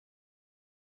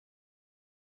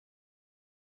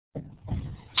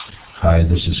Hi,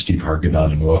 this is Steve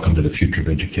Hargadon, and welcome to the Future of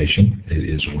Education. It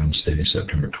is Wednesday,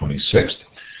 September 26th,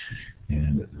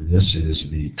 and this is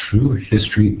the true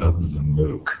history of the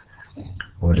MOOC.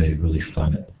 What a really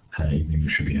fun evening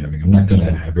we should be having. I'm not going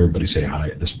to have everybody say hi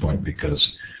at this point because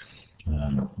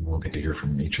we'll get to hear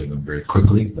from each of them very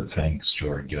quickly, but thanks to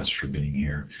our guests for being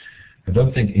here. I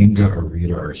don't think Inga or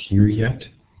Rita are here yet.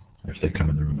 If they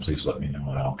come in the room, please let me know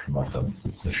and I'll promote them.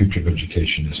 The Future of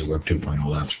Education is a Web 2.0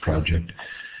 Labs project.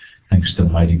 Thanks to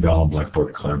Mighty Bell and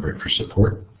Blackboard Collaborate for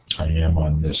support. I am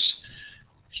on this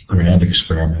grand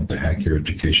experiment, the Hack Your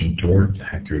Education Tour,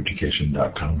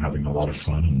 hackyoureducation.com, having a lot of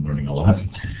fun and learning a lot.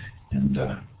 And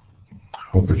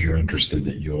hope if you're interested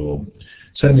that you'll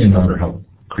send me a note or help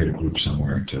create a group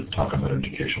somewhere to talk about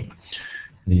education.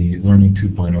 The Learning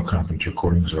 2.0 conference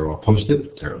recordings are all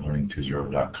posted. They're at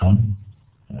learning20.com.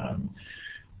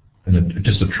 And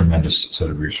just a tremendous set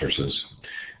of resources.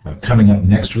 Coming up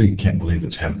next week, can't believe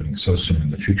it's happening so soon,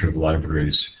 in the Future of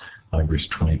Libraries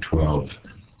 2012,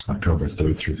 October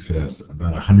 3rd through 5th.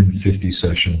 About 150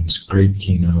 sessions, great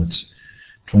keynotes,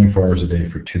 24 hours a day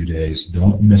for 2 days.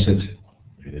 Don't miss it.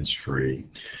 It is free.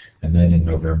 And then in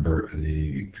November,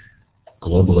 the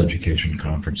Global Education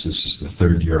Conference. This is the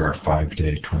third year, our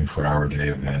 5-day, 24-hour-day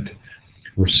event.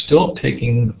 We're still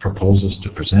taking proposals to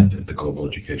present at the Global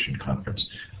Education Conference.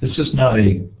 This is not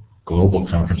a global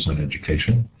conference on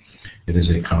education. It is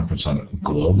a conference on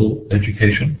global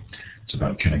education. It's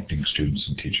about connecting students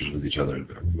and teachers with each other.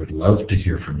 We would love to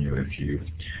hear from you if you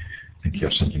think you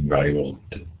have something valuable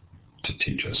to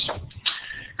teach us.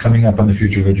 Coming up on the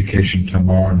Future of Education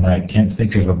tomorrow night, can't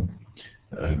think of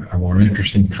a more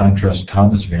interesting contrast,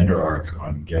 Thomas Vander Ark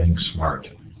on Getting Smart.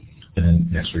 And then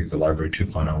next week, the Library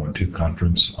 2.0 and 2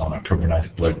 conference on October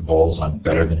 9th, Blake Bowles on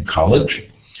Better Than College,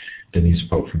 Denise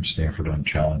Pope from Stanford on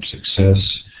Challenge Success,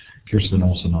 Kirsten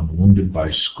Olson on Wounded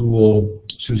by School,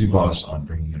 Susie Voss on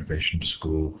Bringing Innovation to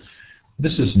School.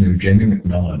 This is new, Jamie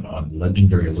McMillan on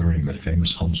Legendary Learning, the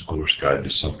Famous Homeschooler's Guide to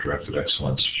Self-Directed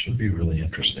Excellence. Should be really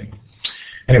interesting.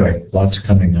 Anyway, lots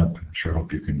coming up. Sure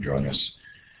hope you can join us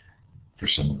for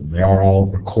some of them. They are all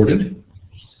recorded.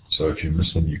 So if you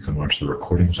miss them, you can watch the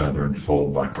recordings either in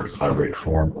full Blackboard Collaborate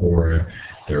form, or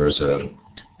there is a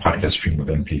podcast stream of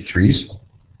MP3s.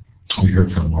 We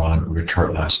heard from Ron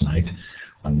Richart last night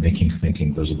on Making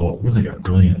Thinking Visible. Really a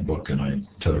brilliant book and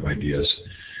a ton of ideas.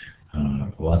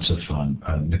 Lots of fun.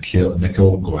 Nikhil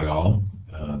Goyal,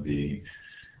 the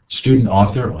student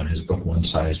author, on his book One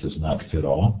Size Does Not Fit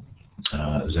All.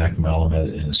 Zach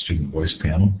Malamed in a student voice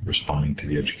panel responding to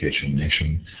the Education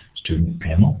Nation student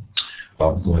panel.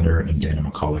 Bob Glitter and Dana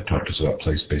McCullough talked to us about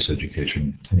place-based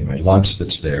education. Anyway, lots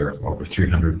that's there, over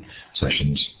 300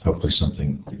 sessions, hopefully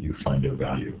something that you find of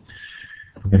value.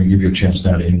 We're going to give you a chance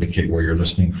now to indicate where you're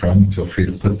listening from. Feel free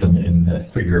to put them in,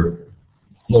 put your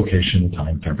location,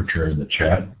 time, temperature in the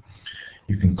chat.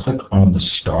 You can click on the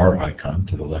star icon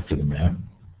to the left of the map,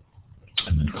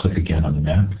 and then click again on the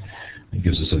map. It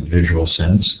gives us a visual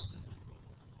sense.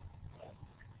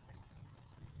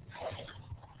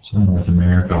 So North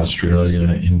America, Australia,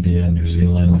 India, New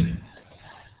Zealand.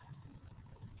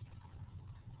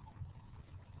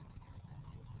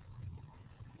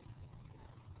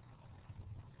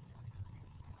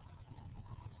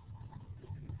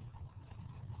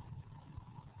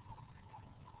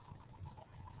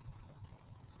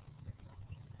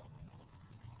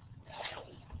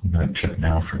 I'm going to check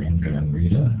now for Inga and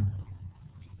Rita.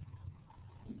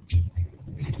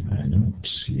 I don't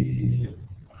see.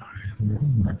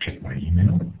 I'll check my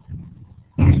email.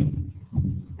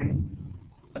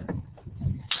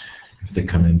 If they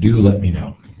come in, do let me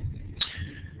know.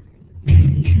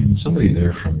 Somebody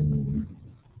there from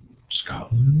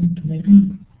Scotland,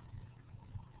 maybe?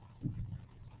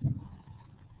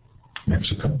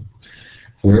 Mexico.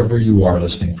 Wherever you are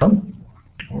listening from,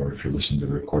 or if you're listening to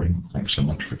the recording, thanks so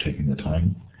much for taking the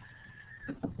time.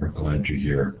 We're glad you're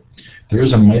here. There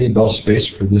is a Mighty Bell space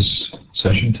for this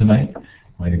session tonight.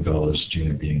 Mighty Bell is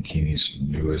Gina Bianchini's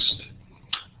newest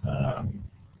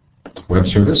web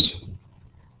service.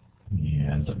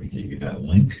 And let me get you that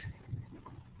link.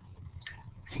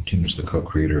 Gina's the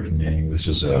co-creator of Ning. This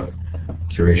is a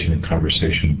curation and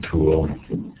conversation tool.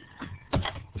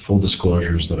 The full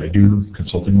disclosure is that I do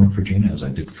consulting work for Gina, as I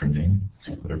did for Ning,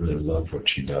 but I really love what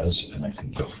she does, and I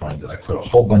think you'll find that I put a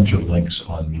whole bunch of links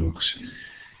on MOOCs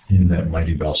in that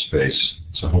Mighty Bell space.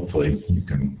 So hopefully you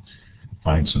can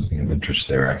find something of interest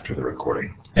there after the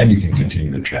recording. And you can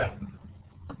continue the chat.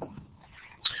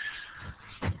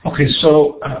 Okay,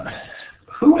 so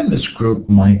who in this group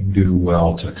might do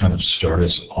well to kind of start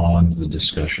us on the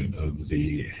discussion of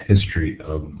the history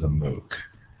of the MOOC?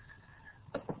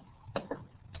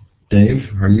 Dave,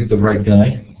 are you the right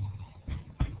guy?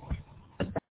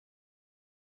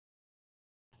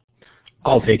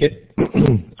 I'll take it.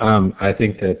 I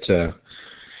think that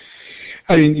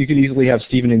you could easily have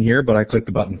Stephen in here, but I clicked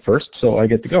the button first, so I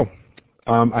get to go.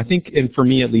 I think, and for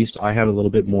me at least, I had a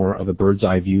little bit more of a bird's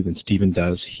eye view than Stephen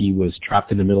does. He was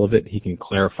trapped in the middle of it. He can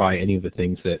clarify any of the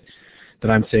things that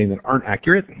I'm saying that aren't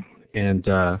accurate, and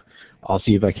I'll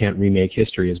see if I can't remake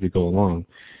history as we go along.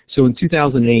 So in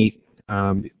 2008,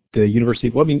 the university,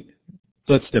 well, I mean,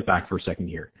 let's step back for a second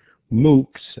here.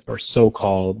 MOOCs, or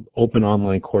so-called open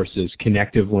online courses,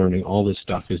 connective learning, all this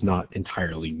stuff is not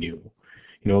entirely new.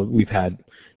 You know, we've had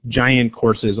giant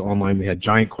courses online. We had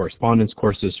giant correspondence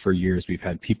courses for years. We've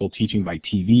had people teaching by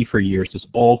TV for years. There's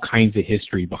all kinds of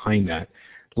history behind that.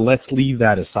 Let's leave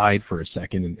that aside for a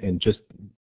second and just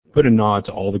put a nod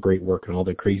to all the great work and all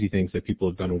the crazy things that people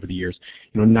have done over the years.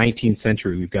 You know, 19th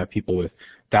century, we've got people with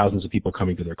thousands of people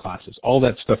coming to their classes. All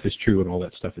that stuff is true and all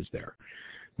that stuff is there.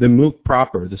 The MOOC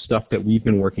proper, the stuff that we've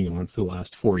been working on for the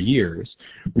last 4 years,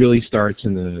 really starts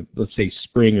in the, let's say,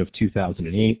 spring of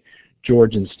 2008.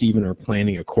 George and Stephen are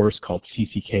planning a course called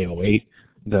CCK08,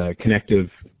 the connective,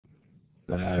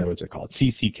 what's it called?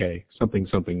 CCK,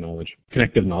 something knowledge.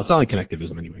 Connective knowledge. It's not like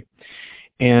connectivism anyway.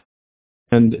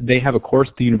 And they have a course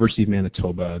at the University of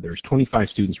Manitoba. There's 25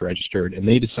 students registered, and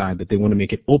they decide that they want to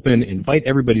make it open, invite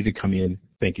everybody to come in.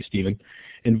 Thank you, Stephen.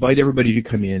 Invite everybody to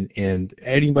come in, and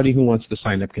anybody who wants to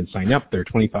sign up can sign up. There are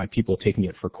 25 people taking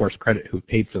it for course credit who've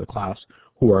paid for the class,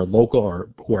 who are local or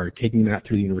who are taking that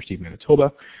through the University of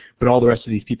Manitoba, but all the rest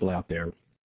of these people out there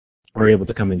are able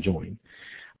to come and join.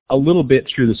 A little bit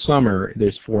through the summer,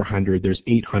 there's 400, there's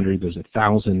 800, there's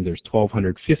 1,000, there's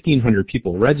 1,200, 1,500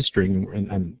 people registering,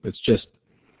 and it's just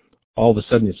all of a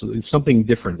sudden it's something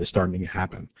different is starting to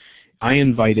happen. I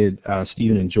invited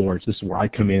Stephen and George, this is where I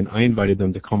come in, I invited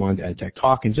them to come on to EdTech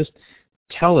Talk and just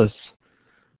tell us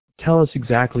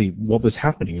exactly what was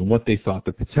happening and what they thought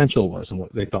the potential was and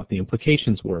what they thought the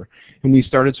implications were. And we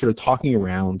started sort of talking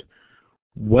around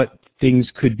what things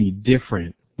could be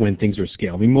different when things are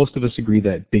scaled. I mean, most of us agree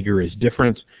that bigger is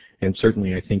different, and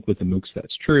certainly I think with the MOOCs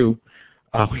that's true.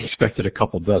 We expected a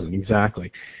couple dozen,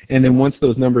 exactly. And then once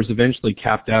those numbers eventually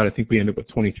capped out, I think we ended up with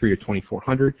 23 or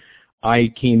 2,400.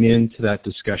 I came into that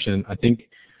discussion, I think,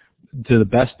 to the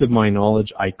best of my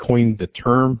knowledge, I coined the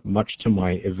term, much to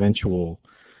my eventual,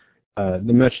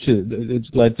 it's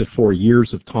led to 4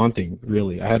 years of taunting,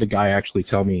 really. I had a guy actually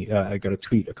tell me, I got a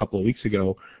tweet a couple of weeks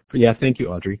ago, but yeah, thank you,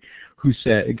 Audrey,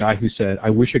 a guy who said, I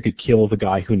wish I could kill the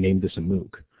guy who named this a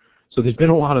MOOC. So there's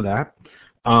been a lot of that.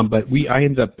 But I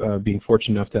ended up being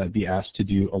fortunate enough to be asked to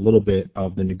do a little bit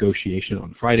of the negotiation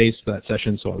on Fridays for that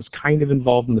session, so I was kind of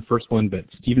involved in the first one, but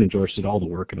Stephen and George did all the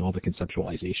work and all the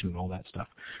conceptualization and all that stuff.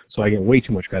 So I get way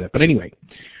too much credit. But anyway,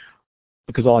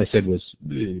 because all I said was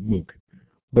MOOC.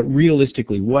 But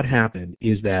realistically, what happened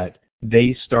is that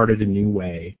they started a new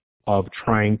way of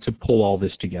trying to pull all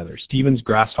this together. Stephen's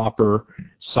Grasshopper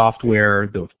software,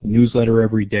 the newsletter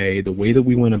every day, the way that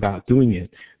we went about doing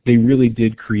it, they really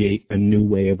did create a new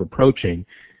way of approaching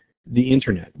the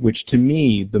internet, which to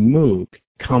me, the MOOC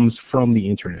comes from the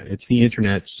internet. It's the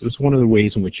internet. It's one of the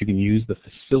ways in which you can use the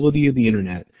facility of the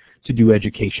internet to do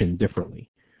education differently.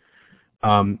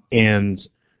 And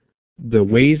the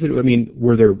ways that, I mean,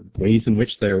 were there ways in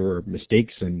which there were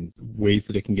mistakes and ways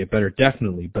that it can get better?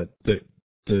 Definitely, but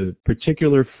the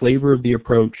particular flavor of the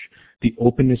approach, the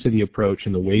openness of the approach,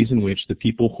 and the ways in which the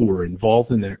people who were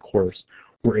involved in that course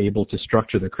were able to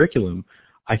structure the curriculum,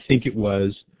 I think it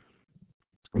was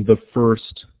the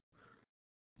first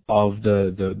of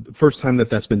the first time that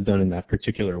that's been done in that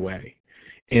particular way.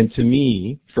 And to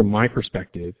me, from my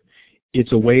perspective,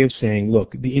 it's a way of saying,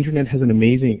 look, the internet has an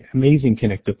amazing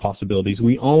connective possibilities.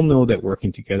 We all know that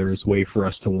working together is a way for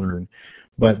us to learn.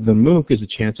 But the MOOC is a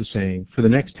chance of saying, for the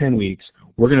next 10 weeks,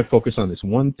 we're going to focus on this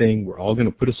one thing. We're all going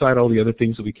to put aside all the other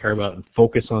things that we care about and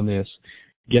focus on this,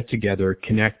 get together,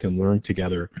 connect, and learn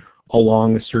together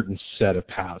along a certain set of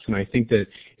paths. And I think that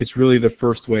it's really the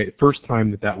first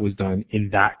time that was done in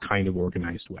that kind of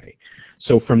organized way.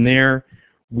 So from there,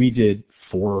 we did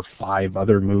 4 or 5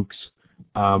 other MOOCs.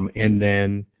 And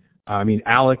then, I mean,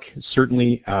 Alec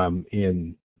certainly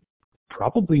in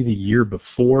probably the year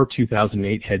before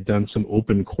 2008 had done some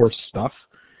open course stuff.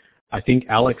 I think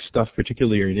Alec's stuff,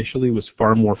 particularly initially, was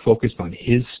far more focused on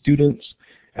his students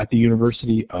at the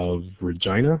University of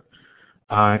Regina.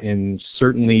 And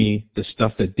certainly the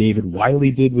stuff that David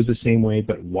Wiley did was the same way,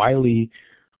 but Wiley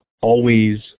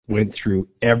always went through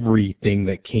everything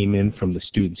that came in from the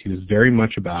students. He was very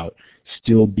much about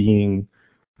still being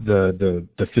the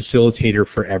facilitator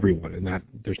for everyone, and that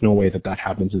there's no way that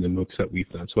happens in the MOOCs that we've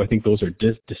done. So I think those are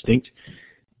distinct.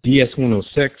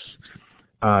 DS106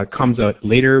 comes out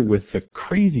later with the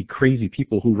crazy, crazy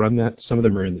people who run that. Some of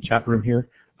them are in the chat room here,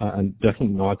 and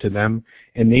definitely nod to them.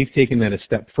 And they've taken that a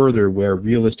step further where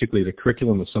realistically the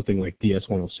curriculum of something like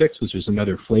DS106, which is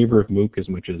another flavor of MOOC as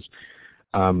much as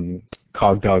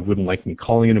Cogdog wouldn't like me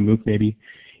calling it a MOOC maybe,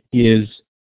 is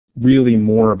really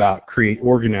more about create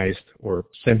organized or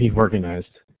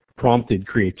semi-organized, prompted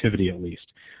creativity at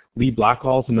least. Lee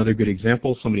Blackall's another good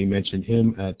example. Somebody mentioned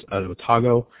him at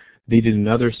Otago. They did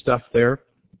another stuff there,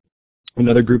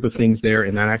 another group of things there,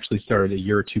 and that actually started a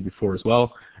year or two before as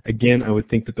well. Again, I would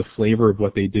think that the flavor of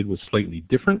what they did was slightly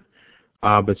different,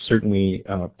 but certainly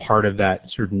part of that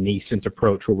sort of nascent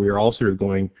approach where we are all sort of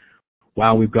going,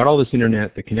 wow, we've got all this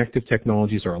internet, the connective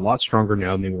technologies are a lot stronger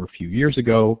now than they were a few years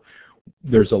ago.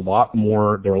 There are a lot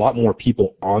more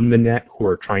people on the net who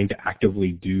are trying to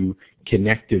actively do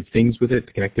connective things with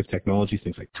it, connective technologies,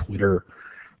 things like Twitter,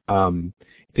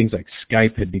 things like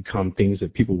Skype had become things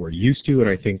that people were used to, and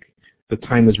I think the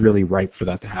time is really ripe for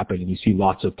that to happen, and you see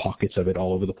lots of pockets of it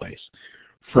all over the place.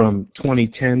 From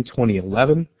 2010,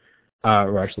 2011,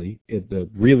 or actually in the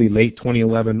really late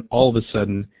 2011, all of a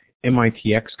sudden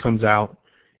MITx comes out,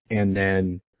 and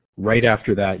then right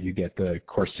after that you get the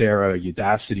Coursera,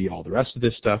 Udacity, all the rest of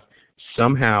this stuff.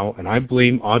 Somehow, and I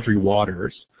blame Audrey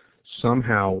Waters,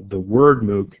 somehow the word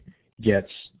MOOC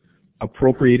gets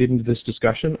appropriated into this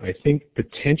discussion, I think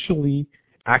potentially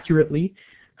accurately,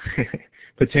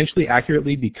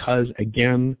 because,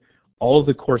 again, all of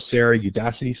the Coursera,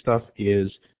 Udacity stuff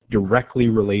is directly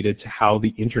related to how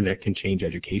the internet can change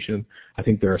education. I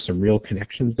think there are some real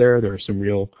connections there. There are some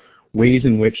real ways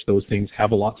in which those things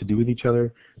have a lot to do with each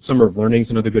other. Summer of Learning is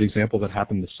another good example that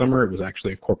happened this summer. It was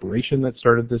actually a corporation that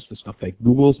started this, the stuff that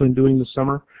Google's been doing this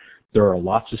summer. There are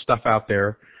lots of stuff out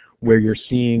there where you're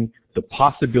seeing the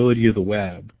possibility of the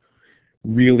web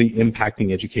really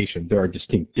impacting education. There are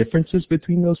distinct differences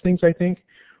between those things, I think,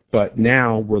 but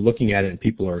now we're looking at it and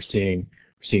people are seeing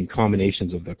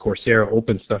combinations of the Coursera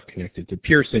open stuff connected to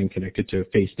Pearson, connected to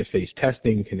face-to-face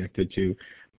testing, connected to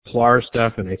PLAR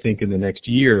stuff, and I think in the next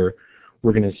year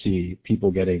we're going to see people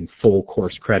getting full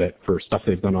course credit for stuff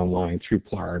they've done online through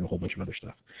PLAR and a whole bunch of other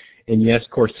stuff. And yes,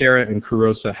 Coursera and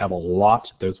Kurosa have a lot.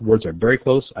 Those words are very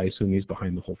close. I assume he's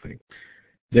behind the whole thing.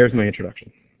 There's my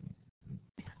introduction.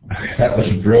 That was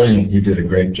brilliant. You did a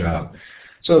great job.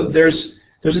 So there's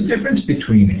a difference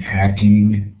between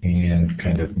hacking and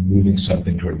kind of moving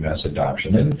something toward mass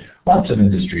adoption, and lots of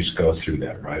industries go through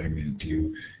that, right? I mean,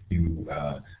 you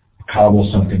cobble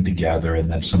something together and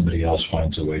then somebody else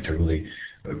finds a way to really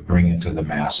bring it to the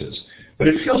masses. But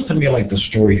it feels to me like the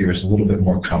story here is a little bit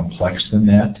more complex than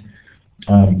that.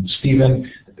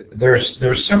 Stephen, there's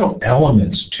several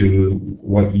elements to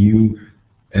what you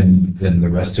and then the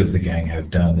rest of the gang have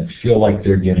done that feel like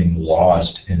they're getting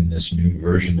lost in this new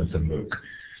version of the MOOC.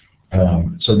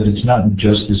 So that it's not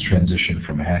just this transition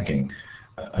from hacking.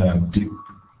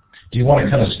 Do you want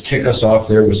to kind of kick us off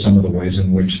there with some of the ways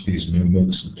in which these new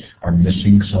MOOCs are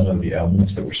missing some of the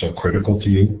elements that were so critical to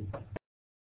you?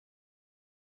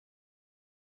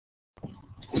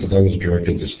 So that was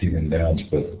directed to Stephen Downs,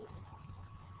 but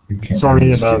you can't.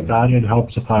 Sorry about that. It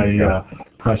helps if I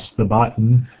press the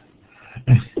button.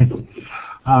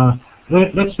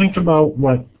 Let's think about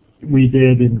what we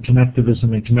did in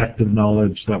connectivism and connective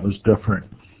knowledge that was different,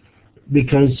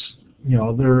 because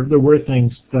there were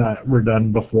things that were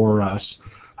done before us.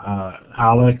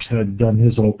 Alec had done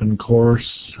his open course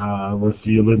with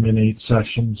the Illuminate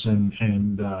sessions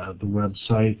and the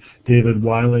website. David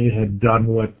Wiley had done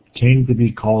what came to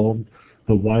be called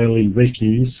the Wiley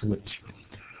Wikis, which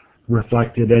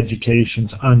reflected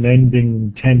education's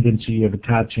unending tendency of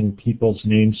attaching people's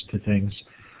names to things.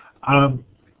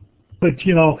 But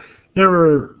there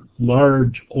were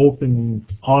large open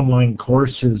online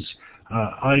courses.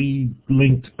 I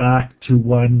linked back to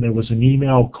one. There was an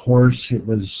email course. It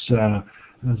was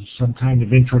some kind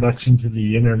of introduction to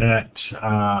the internet.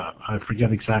 I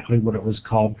forget exactly what it was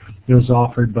called. It was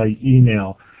offered by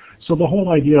email. So the whole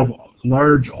idea of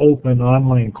large open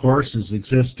online courses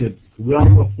existed well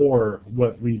before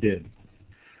what we did.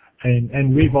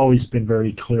 And we've always been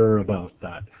very clear about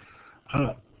that.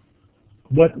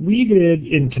 What we did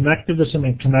in connectivism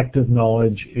and connective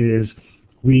knowledge is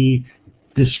we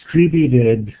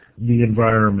distributed the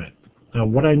environment. Now,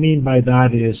 what I mean by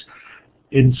that is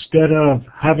instead of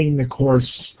having the course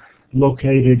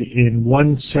located in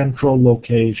one central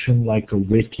location like a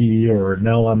wiki or an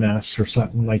LMS or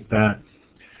something like that,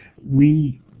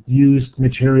 we used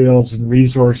materials and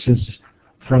resources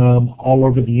from all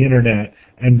over the internet,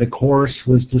 and the course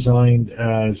was designed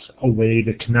as a way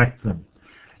to connect them.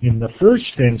 In the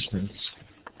first instance,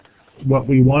 what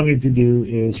we wanted to do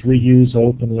is reuse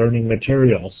open learning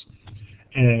materials,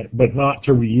 but not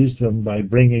to reuse them by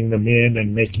bringing them in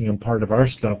and making them part of our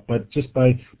stuff, but just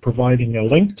by providing a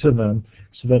link to them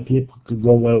so that people could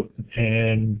go out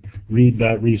and read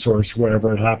that resource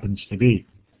wherever it happens to be.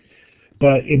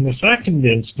 But in the second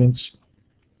instance,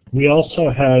 we also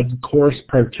had course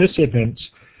participants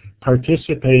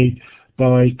participate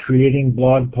by creating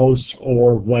blog posts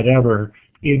or whatever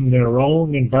in their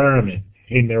own environment,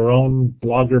 in their own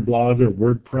Blogger blog or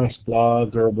WordPress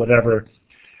blog or whatever,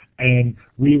 and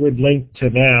we would link to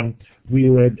them. We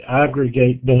would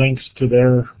aggregate the links to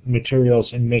their materials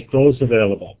and make those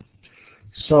available.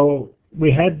 So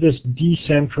we had this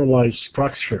decentralized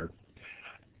structure.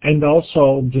 And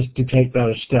also, just to take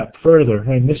that a step further,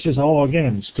 and this is all,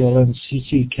 again, still in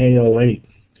CCK08,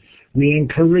 we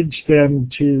encourage them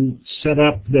to set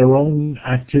up their own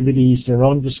activities, their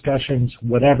own discussions,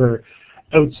 whatever,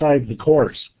 outside the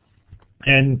course.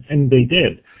 And they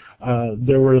did.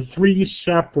 There were 3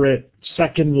 separate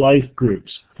Second Life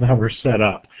groups that were set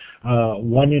up,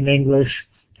 1 in English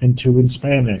and 2 in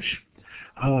Spanish.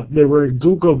 There were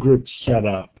Google groups set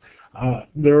up.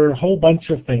 There were a whole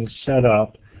bunch of things set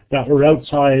up that were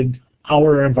outside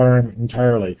our environment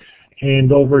entirely.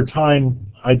 And over time,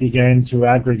 I began to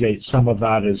aggregate some of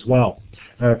that as well.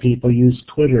 People used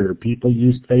Twitter, people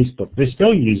used Facebook. They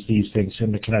still use these things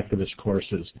in the Connectivist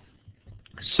courses.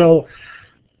 So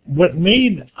what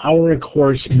made our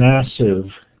course massive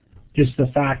is the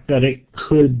fact that it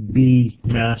could be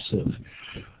massive.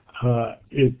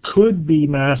 It could be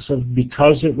massive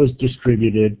because it was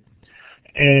distributed,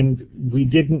 and we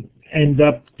didn't end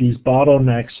up these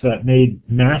bottlenecks that made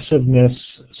massiveness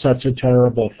such a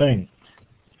terrible thing.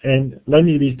 And let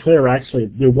me be clear, actually,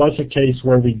 there was a case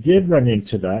where we did run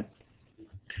into that.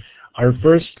 Our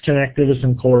first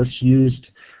Connectivism course used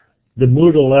the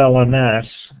Moodle LMS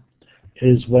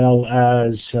as well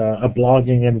as a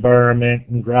blogging environment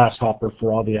and Grasshopper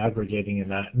for all the aggregating in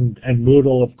that. And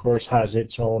Moodle, of course, has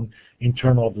its own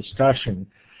internal discussion.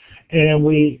 And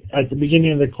at the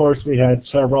beginning of the course, we had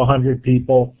several hundred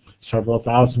people, several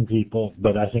thousand people,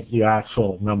 but I think the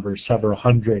actual number is several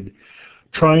hundred,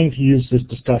 trying to use this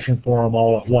discussion forum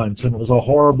all at once. And it was a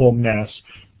horrible mess.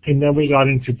 And then we got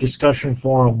into discussion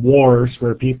forum wars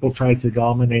where people tried to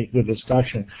dominate the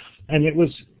discussion. And it was,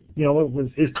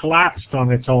 it collapsed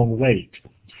on its own weight.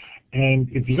 And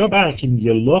if you go back and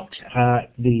you look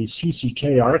at the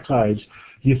CCK archives,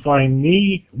 you find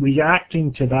me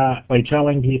reacting to that by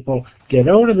telling people, get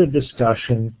out of the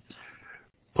discussion,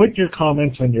 put your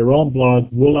comments on your own blog,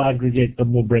 we'll aggregate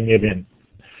them, we'll bring it in.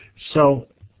 So,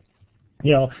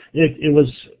 it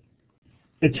was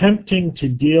attempting to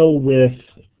deal with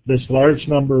this large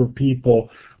number of people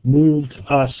moved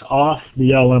us off the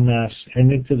LMS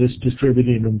and into this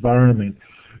distributed environment.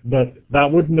 But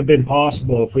that wouldn't have been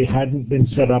possible if we hadn't been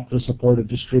set up to support a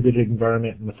distributed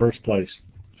environment in the first place.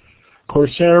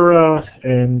 Coursera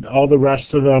and all the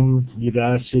rest of them,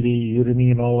 Udacity, Udemy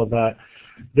and all of that,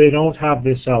 they don't have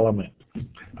this element.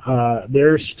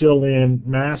 They're still in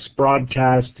mass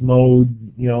broadcast mode,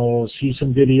 see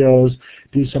some videos,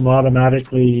 do some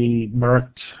automatically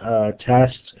marked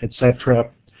tests,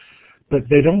 etc. But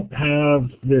they don't have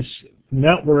this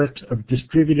network of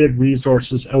distributed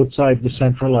resources outside the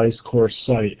centralized course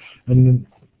site. And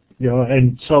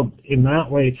so in that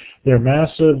way, they're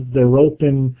massive, they're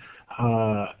open,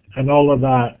 and all of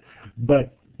that.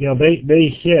 But,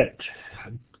 they hit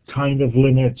kind of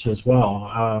limits as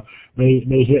well.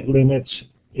 They hit limits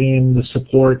in the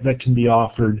support that can be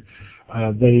offered.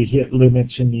 They hit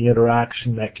limits in the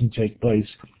interaction that can take place.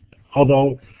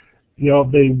 Although,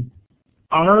 they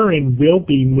are and will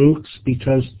be MOOCs,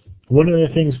 because one of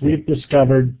the things we've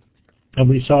discovered, and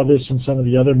we saw this in some of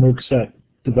the other MOOCs that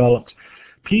developed,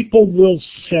 people will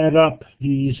set up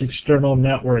these external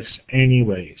networks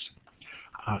anyways,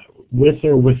 with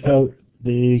or without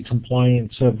the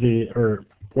compliance of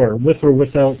or with or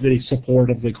without the support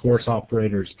of the course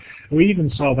operators. We even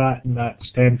saw that in that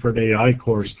Stanford AI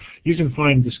course. You can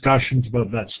find discussions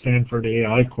about that Stanford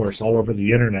AI course all over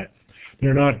the internet.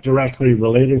 They're not directly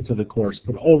related to the course,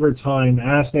 but over time,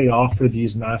 as they offer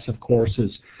these massive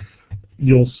courses,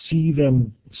 you'll see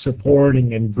them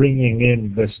supporting and bringing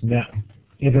in this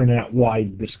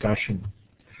internet-wide discussion.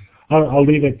 I'll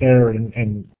leave it there,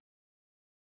 and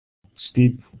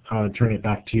Steve, turn it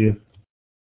back to you.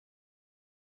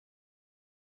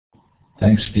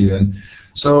 Thanks, Stephen.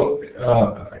 So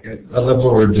I love the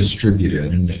word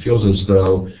distributed, and it feels as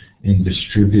though in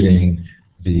distributing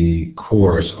the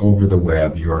course over the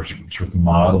web, you're sort of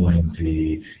modeling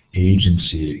the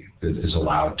agency that is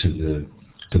allowed to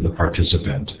the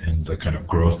participant and the kind of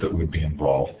growth that would be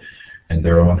involved. and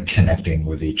their own connecting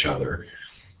with each other.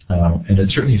 And it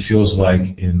certainly feels like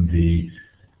in the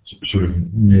sort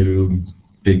of new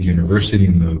big university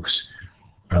MOOCs,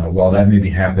 while that may be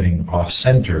happening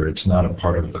off-center, it's not a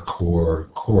part of the core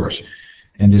course.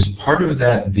 And is part of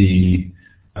that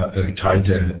tied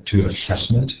to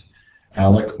assessment?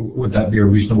 Alec, would that be a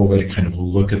reasonable way to kind of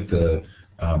look at the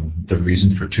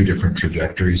reason for two different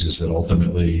trajectories is that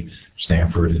ultimately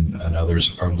Stanford and others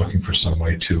are looking for some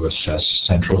way to assess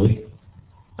centrally?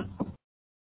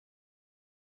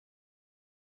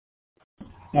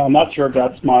 I'm not sure if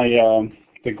that's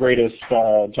the greatest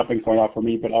jumping point off for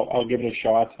me, but I'll give it a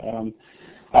shot.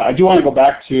 I do want to go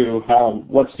back to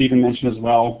what Stephen mentioned as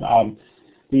well.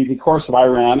 The course that I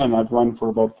ran, and I've run for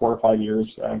about 4 or 5 years,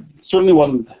 certainly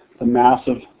wasn't the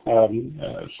massive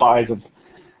size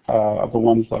of the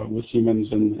ones with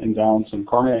Siemens and Downs and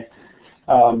Cormier,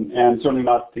 and certainly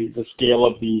not the scale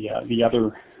of the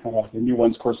other the new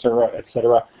ones, Coursera,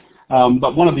 etc.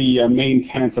 But one of the main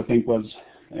tenets, I think, was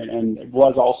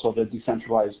also the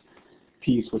decentralized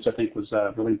piece, which I think was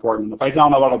really important. If I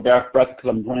sound a lot of breath because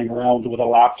I'm running around with a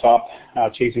laptop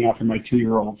chasing after my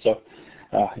 2-year-old, so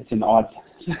it's an odd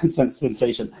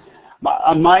sensation.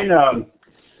 Mine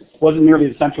wasn't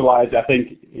nearly decentralized, I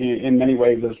think, in many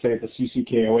ways, let's say the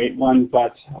CCK08 one,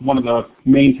 but one of the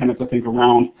main tenets, I think,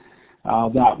 around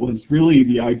that was really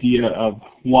the idea of,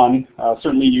 one,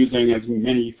 certainly using as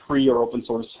many free or open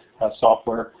source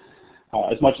software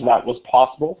as much as that was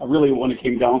possible. Really, when it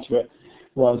came down to it,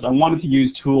 was I wanted to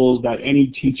use tools that any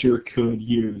teacher could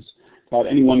use, that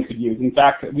anyone could use. In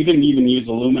fact, we didn't even use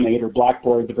Illuminate or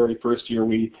Blackboard the very first year.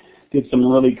 We did some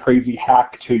really crazy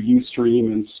hack to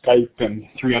Ustream and Skype and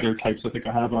 3 other types. I think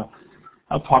I have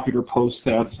a popular post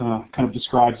that kind of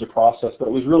describes the process, but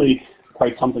it was really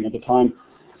quite something at the time.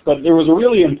 But there was a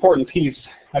really important piece,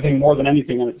 I think more than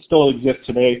anything, and it still exists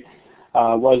today,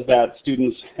 was that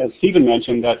students, as Stephen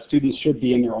mentioned, that students should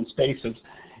be in their own spaces.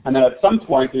 And then at some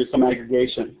point there's some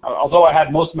aggregation. Although I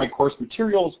had most of my course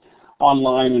materials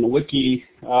online in a wiki,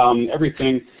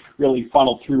 everything really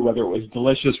funneled through, whether it was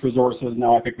Delicious resources,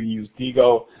 now I think we use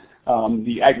Digo,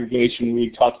 the aggregation,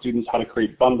 we taught students how to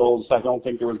create bundles. I don't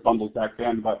think there was bundles back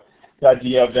then, but the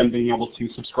idea of them being able to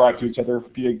subscribe to each other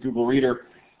via Google Reader.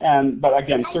 But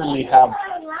again, certainly have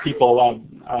people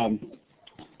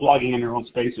blogging in their own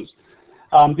spaces.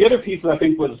 The other piece that I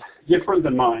think was different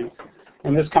than mine,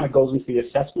 and this kind of goes into the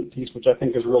assessment piece, which I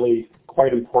think is really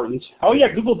quite important. Oh yeah,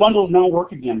 Google Bundles now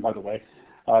work again, by the way.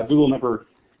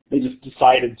 They just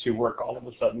decided to work all of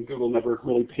a sudden. Google never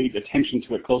really paid attention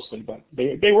to it closely, but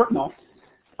they work now.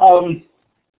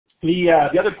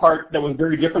 The other part that was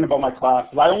very different about my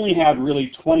class is I only had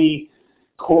really 20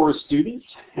 core students,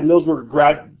 and those were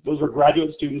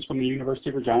graduate students from the University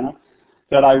of Regina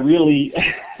that I really,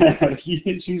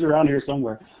 she's around here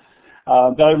somewhere,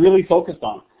 that I really focused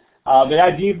on. The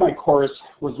idea of my course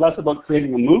was less about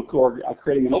creating a MOOC or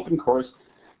creating an open course,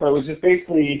 but it was just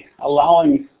basically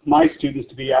allowing my students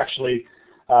to be actually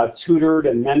tutored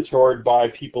and mentored by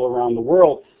people around the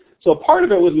world. So part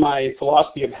of it was my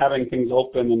philosophy of having things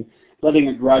open and letting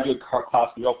a graduate class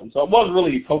be open. So it was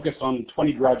really focused on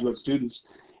 20 graduate students,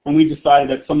 and we decided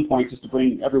at some point just to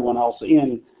bring everyone else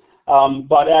in.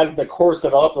 But as the course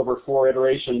developed over 4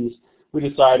 iterations, we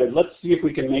decided, let's see if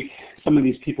we can make some of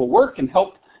these people work and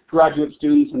help graduate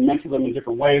students and mentor them in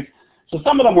different ways. So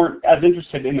some of them weren't as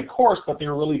interested in the course, but they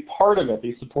were really part of it.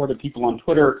 They supported people on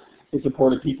Twitter. They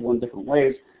supported people in different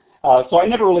ways. So I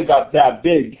never really got that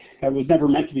big. It was never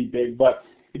meant to be big. But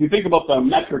if you think about the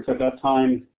metrics at that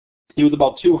time, it was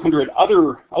about 200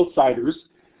 other outsiders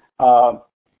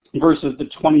versus the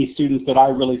 20 students that I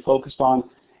really focused on.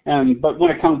 But when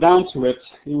it comes down to it,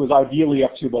 it was ideally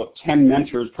up to about 10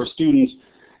 mentors per student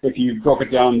if you broke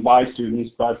it down by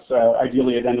students. But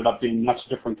ideally, it ended up being much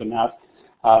different than that.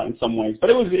 In some ways. But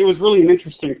it was really an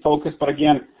interesting focus. But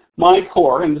again, my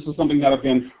core, and this is something that I've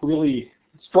been really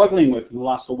struggling with in the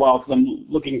last while because I'm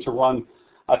looking to run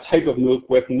a type of MOOC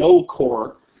with no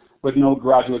core, with no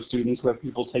graduate students, with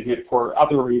people taking it for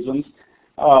other reasons,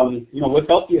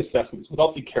 without the assessments,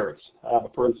 without the carrots,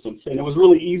 for instance. And it was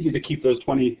really easy to keep those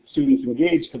 20 students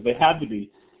engaged because they had to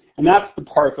be. And that's the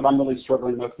part that I'm really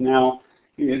struggling with now,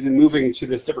 is in moving to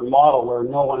this different model where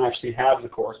no one actually has a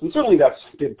course. And certainly that's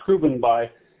been proven by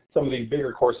some of these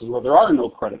bigger courses where there are no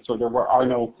credits or there are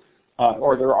no,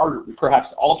 or there are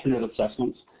perhaps alternate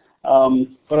assessments.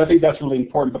 But I think that's really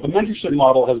important. But the mentorship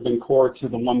model has been core to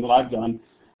the one that I've done.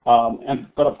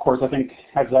 But of course, I think,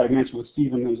 as I mentioned with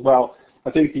Stephen as well,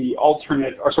 I think the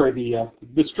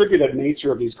distributed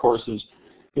nature of these courses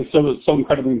is so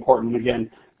incredibly important. And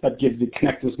again, that gives the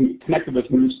connectivist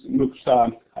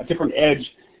MOOCs a different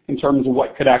edge in terms of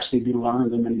what could actually be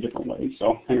learned in many different ways.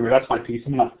 So anyway, that's my piece.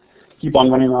 I'm going to keep on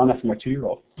running around after my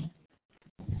 2-year-old.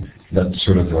 That's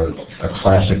sort of a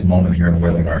classic moment here in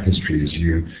webinar history is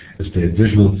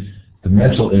the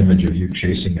mental image of you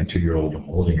chasing a 2-year-old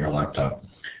holding your laptop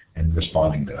and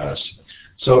responding to us.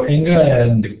 So Inga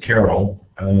and Carol,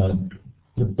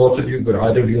 both of you, would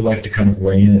either of you like to kind of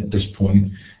weigh in at this point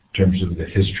in terms of the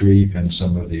history and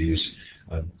some of these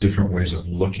different ways of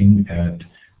looking at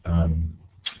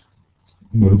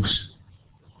MOOCs?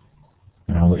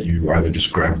 And I'll let you either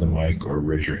just grab the mic or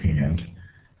raise your hand.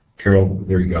 Carol,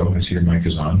 there you go. I see your mic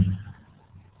is on.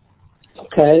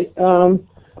 Okay.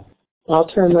 I'll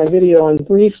turn my video on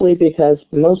briefly because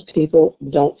most people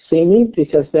don't see me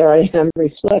because there I am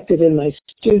reflected in my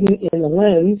student in the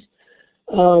lens,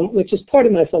 which is part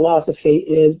of my philosophy,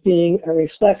 is being a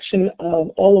reflection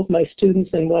of all of my students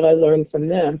and what I learned from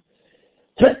them.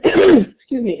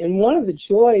 Excuse me. And one of the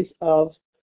joys of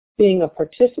being a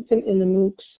participant in the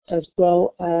MOOCs as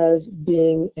well as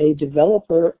being a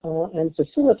developer and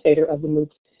facilitator of the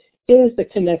MOOCs is the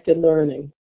connected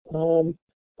learning.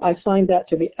 I find that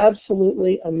to be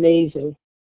absolutely amazing.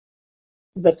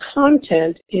 The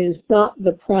content is not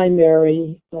the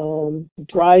primary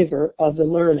driver of the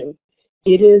learning.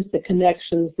 It is the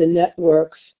connections, the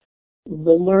networks,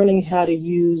 the learning how to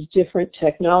use different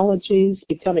technologies,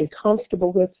 becoming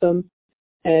comfortable with them,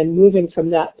 and moving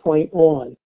from that point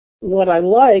on. What I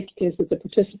like is that the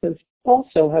participants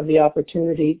also have the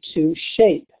opportunity to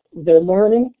shape their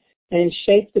learning and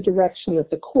shape the direction that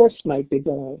the course might be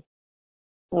going.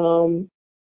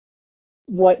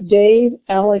 What Dave,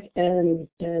 Alec, and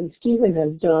Stephen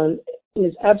have done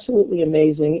is absolutely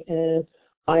amazing, and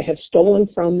I have stolen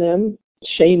from them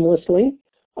shamelessly.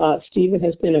 Stephen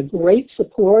has been a great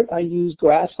support. I use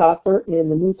Grasshopper in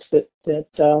the MOOCs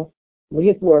that we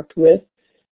have worked with.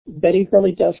 Betty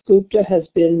Hurley-Duff Gupta has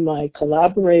been my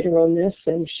collaborator on this,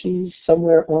 and she's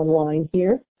somewhere online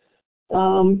here.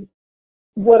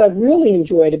 What I've really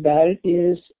enjoyed about it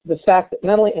is the fact that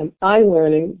not only am I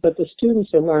learning, but the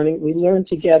students are learning. We learn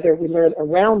together. We learn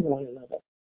around one another.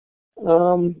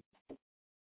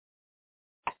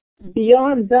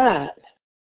 Beyond that,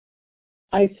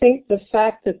 I think the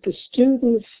fact that the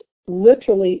students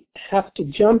literally have to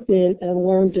jump in and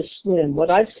learn to swim,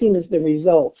 what I've seen as the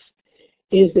results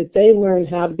is that they learn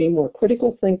how to be more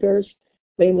critical thinkers.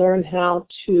 They learn how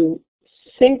to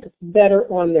think better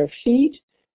on their feet.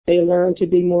 They learn to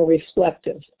be more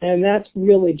reflective. And that's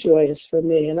really joyous for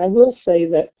me. And I will say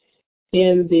that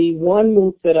in the one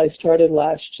MOOC that I started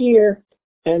last year,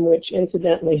 and which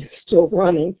incidentally is still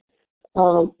running,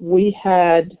 we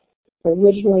had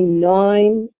originally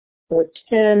 9 or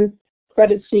 10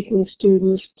 credit-seeking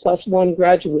students plus 1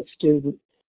 graduate student.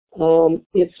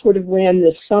 It sort of ran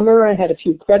this summer. I had a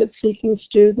few credit-seeking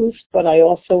students, but I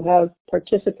also have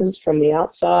participants from the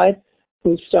outside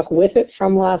who stuck with it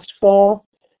from last fall.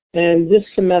 And this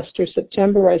semester,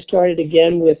 September, I started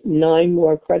again with 9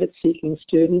 more credit-seeking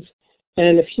students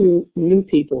and a few new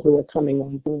people who are coming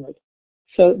on board.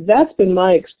 So that's been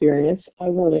my experience. I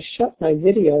want to shut my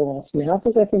video off now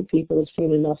because I think people have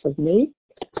seen enough of me.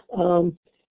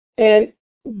 And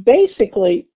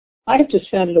basically, I've just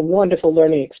found it a wonderful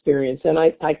learning experience, and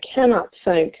I cannot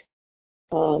thank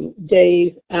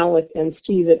Dave, Alec, and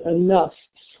Stephen enough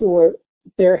for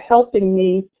their helping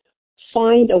me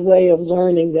find a way of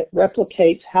learning that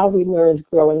replicates how we learned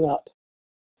growing up.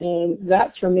 And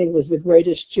that, for me, was the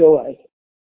greatest joy.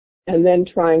 And then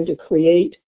trying to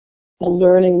create a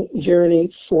learning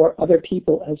journey for other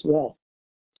people as well.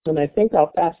 And I think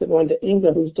I'll pass it on to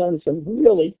Inga, who's done some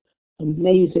really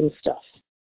amazing stuff.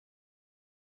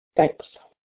 Thanks.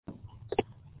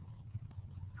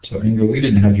 So Inga, we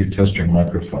didn't have you test your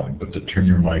microphone, but to turn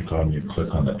your mic on, you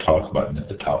click on the talk button at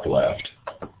the top left.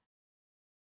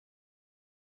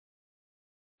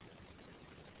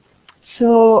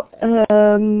 So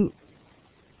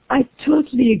I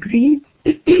totally agree.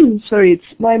 Sorry,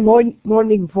 it's my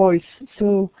morning voice,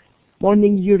 so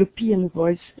morning European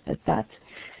voice at that.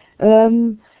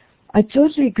 I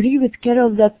totally agree with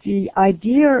Carol that the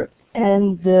idea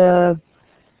and the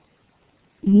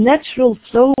natural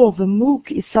flow of a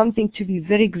MOOC is something to be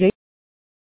very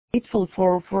grateful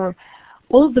for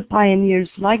all the pioneers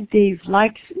like Dave,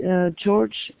 like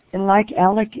George, and like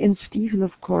Alec and Stephen,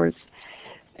 of course.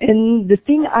 And the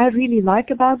thing I really like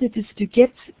about it is to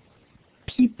get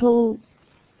people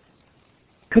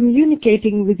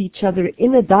communicating with each other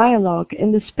in a dialogue,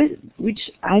 and which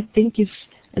I think is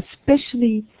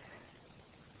especially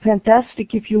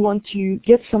fantastic if you want to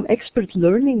get some expert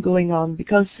learning going on,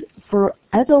 because for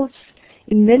adults,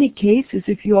 in many cases,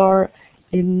 if you are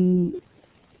in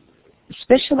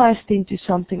specialized into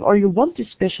something or you want to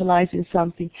specialize in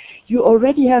something, you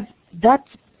already have that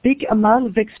big amount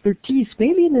of expertise,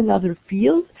 maybe in another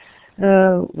field.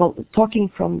 Well, talking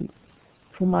from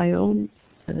my own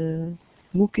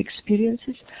MOOC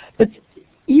experiences, but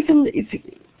even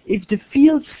if the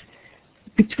fields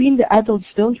between the adults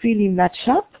don't really match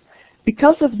up,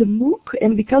 because of the MOOC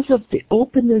and because of the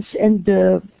openness and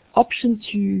the option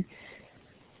to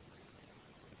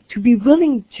be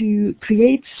willing to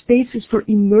create spaces for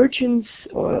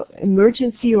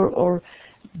emergency or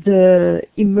the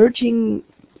emerging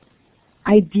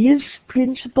ideas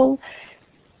principle,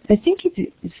 I think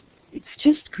it's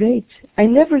just great. I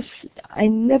never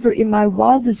in my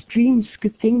wildest dreams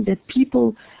could think that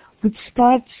people would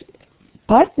start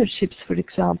partnerships, for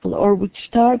example, or would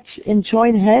start and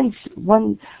join hands.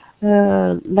 One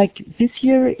like this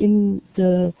year in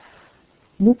the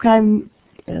MOOC,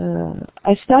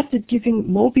 I started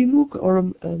giving Moby MOOC, or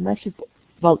a massive,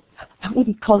 well, I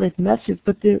wouldn't call it massive,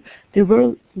 but there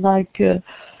were like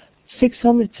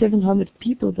 600, 700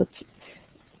 people, but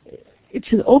it's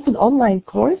an open online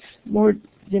course more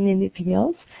than anything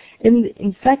else. And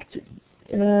in fact,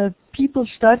 people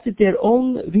started their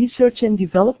own research and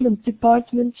development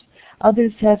departments.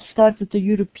 Others have started the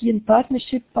European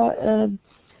Partnership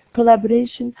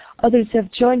collaboration. Others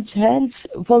have joined hands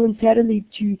voluntarily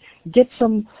to get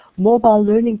some mobile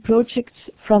learning projects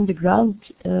from the ground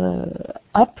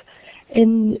up.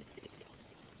 And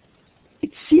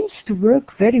it seems to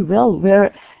work very well,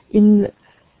 where in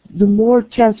the more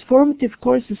transformative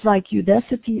courses like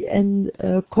Udacity and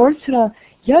Coursera,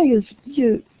 you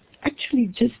actually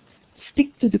just stick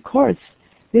to the course.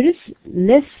 There is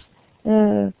less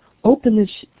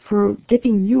openness for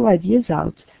getting new ideas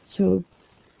out. So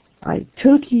I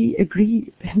totally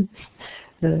agree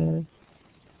that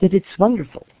it's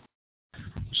wonderful.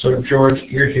 So George,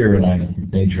 you're here and I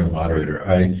made you a moderator.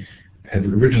 I had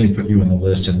originally put you on the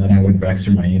list, and then I went back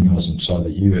through my emails and saw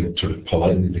that you had sort of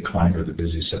politely declined with a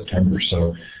busy September.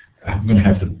 So I'm going to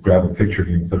have to grab a picture of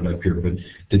you and put it up here. But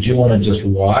did you want to just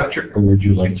watch, or would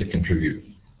you like to contribute?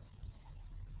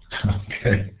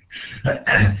 Okay.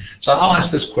 So I'll ask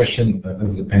this question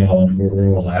of the panel, and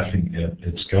we're all laughing.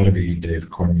 It's got to be Dave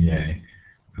Cormier,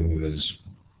 who is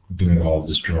doing all of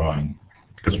this drawing,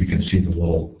 because we can see the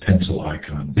little pencil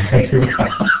icon.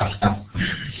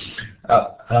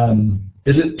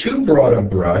 Is it too broad a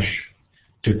brush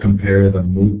to compare the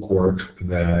MOOC work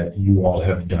that you all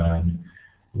have done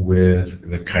with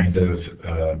the kind of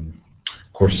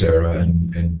Coursera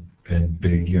and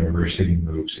big university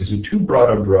MOOCs? Is it too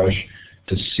broad a brush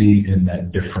to see in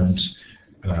that difference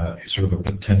sort of a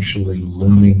potentially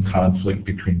looming conflict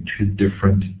between two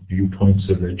different viewpoints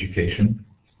of education?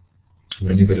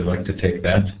 Would anybody like to take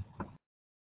that?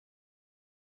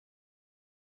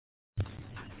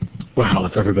 Wow,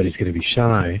 if everybody's going to be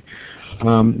shy.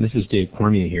 This is Dave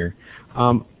Cormier here.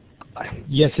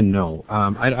 Yes and no.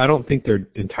 I don't think they're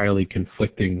entirely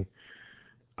conflicting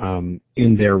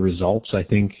in their results. I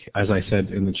think, as I said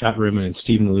in the chat room and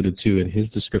Stephen alluded to in his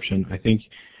description, I think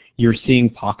you're seeing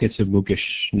pockets of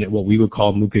MOOCish, what we would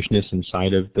call MOOCishness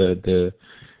inside of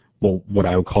what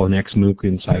I would call an ex-MOOC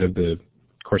inside of the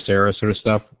Coursera sort of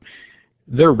stuff.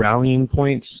 They're rallying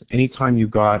points. Anytime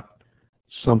you've got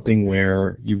something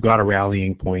where you've got a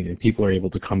rallying point and people are able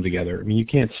to come together, I mean, you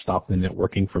can't stop the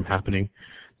networking from happening.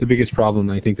 The biggest problem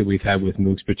I think that we've had with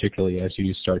MOOCs, particularly as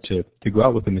you start to go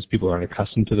out with them, is people aren't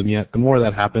accustomed to them yet. The more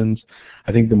that happens,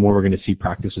 I think the more we're going to see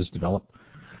practices develop.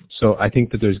 So I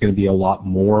think that there's going to be a lot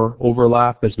more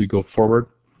overlap as we go forward.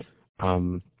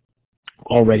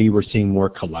 Already we're seeing more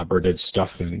collaborative stuff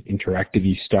and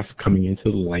interactive-y stuff coming into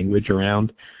the language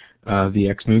around the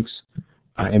ex-MOOCs.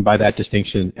 And by that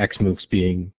distinction, ex-MOOCs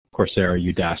being Coursera,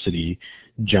 Udacity,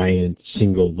 giant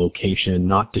single location,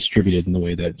 not distributed in the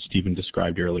way that Stephen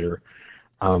described earlier.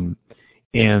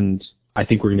 And I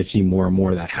think we're going to see more and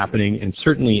more of that happening. And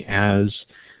certainly as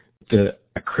the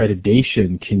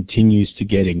accreditation continues to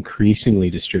get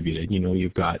increasingly distributed,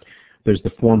 there's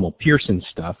the formal Pearson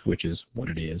stuff, which is what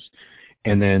it is.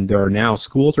 And then there are now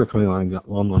schools are coming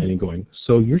online and going,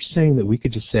 so you're saying that we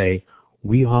could just say,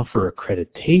 we offer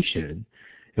accreditation,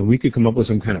 and we could come up with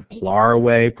some kind of PLAR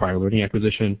way, prior learning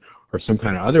acquisition, or some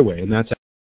kind of other way. And that's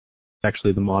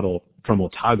actually the model from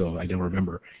Otago, I don't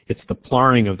remember. It's the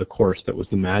PLARing of the course that was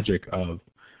the magic of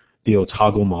the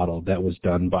Otago model that was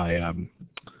done by,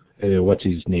 what's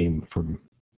his name from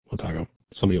Otago?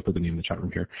 Somebody will put the name in the chat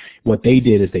room here. What they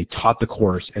did is they taught the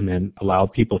course and then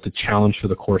allowed people to challenge for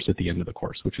the course at the end of the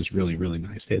course, which is really, really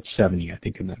nice. They had 70, I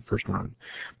think, in that first run.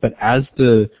 But as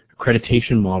the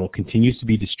accreditation model continues to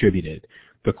be distributed,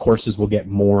 the courses will get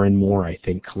more and more, I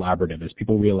think, collaborative as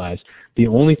people realize the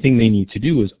only thing they need to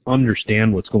do is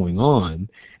understand what's going on,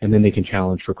 and then they can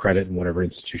challenge for credit in whatever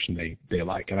institution they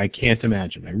like. And I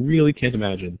really can't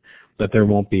imagine that there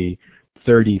won't be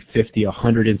 30, 50,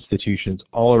 100 institutions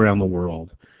all around the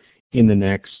world in the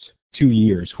next 2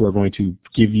 years who are going to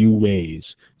give you ways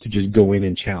to just go in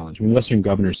and challenge. I mean, Western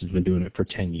Governors has been doing it for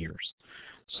 10 years.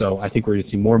 So I think we're going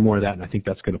to see more and more of that, and I think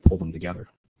that's going to pull them together.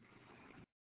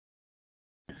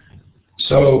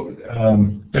 So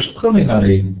there's clearly not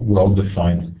a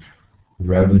well-defined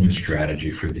revenue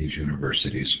strategy for these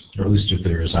universities, or at least if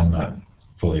there is, I'm not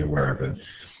fully aware of it.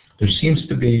 There seems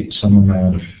to be some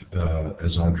amount of,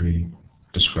 as Audrey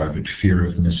described it, fear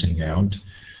of missing out.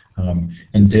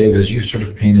 And Dave, as you sort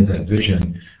of painted that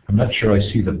vision, I'm not sure I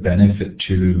see the benefit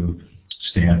to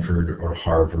Stanford or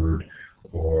Harvard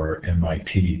or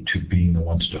MIT to being the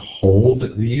ones to hold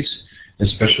these,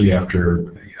 especially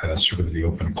after sort of the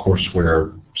open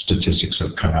courseware statistics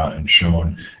have come out and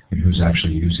shown who's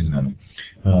actually using them.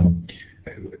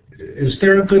 Is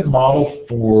there a good model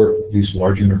for these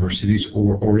large universities,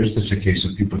 or is this a case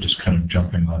of people just kind of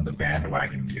jumping on the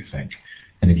bandwagon, do you think?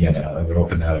 And again, I would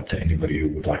open that up to anybody who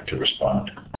would like to respond.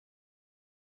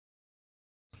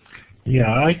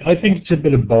 Yeah, I think it's a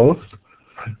bit of both.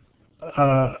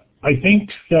 I think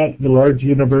that the large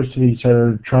universities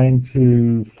are trying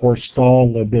to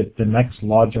forestall a bit the next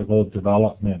logical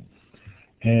development.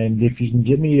 And if you can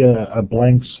give me a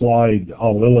blank slide,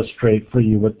 I'll illustrate for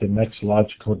you what the next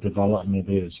logical development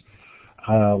is.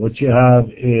 What you have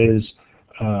is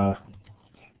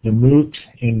the MOOC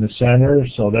in the center,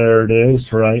 so there it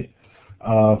is, right?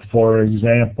 For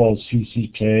example,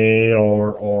 CCK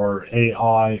or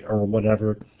AI or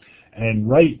whatever. And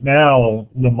right now,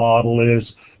 the model is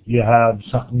you have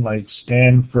something like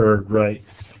Stanford, right?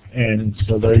 And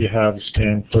so there you have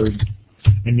Stanford,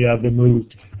 and you have the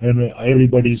MOOC, and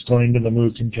everybody's going to the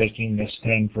MOOC and taking a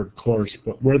Stanford course.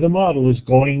 But where the model is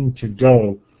going to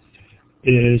go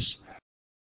is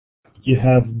you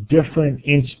have different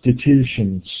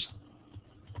institutions.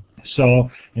 So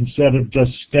instead of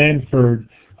just Stanford,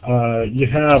 you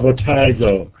have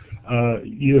Otago,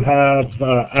 you have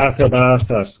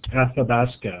Athabasca.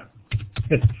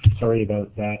 Sorry about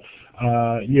that.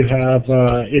 You have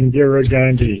Indira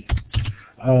Gandhi.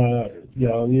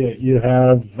 You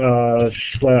have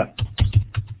Schlepp.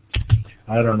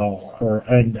 I don't know,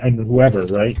 and whoever,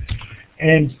 right?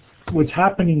 And what's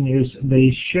happening is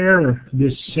they share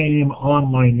this same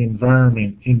online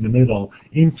environment in the middle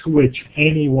into which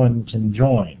anyone can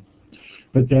join.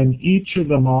 But then each of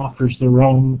them offers their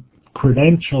own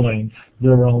credentialing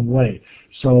their own way.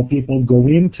 So people go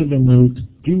into the MOOC,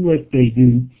 do what they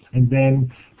do, and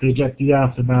then they get the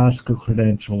Athabasca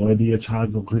credential or the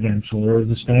Otago credential or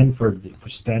the Stanford.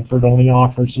 If Stanford only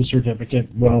offers a certificate,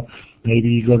 well, maybe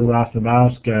you go to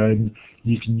Athabasca and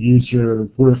you can use your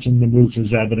work in the MOOC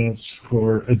as evidence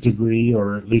for a degree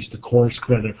or at least a course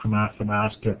credit from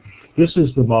Athabasca. This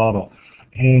is the model.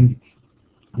 And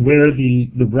where the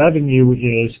revenue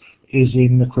is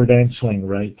in the credentialing,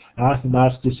 right?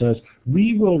 Athabasca says,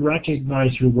 we will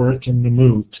recognize your work in the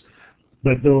MOOC,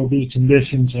 but there will be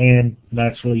conditions and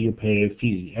naturally you pay a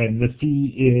fee. And the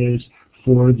fee is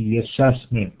for the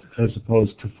assessment as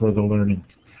opposed to for the learning.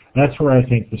 That's where I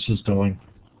think this is going.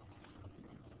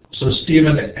 So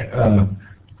Stephen,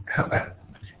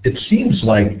 it seems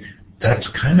like that's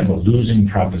kind of a losing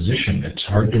proposition. It's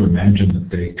hard to imagine that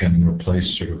they can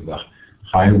replace sort of the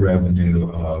high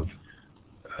revenue of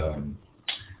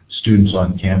students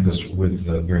on campus with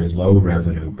very low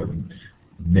revenue, but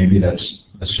maybe that's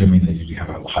assuming that you have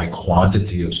a high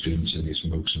quantity of students in these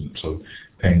MOOCs and so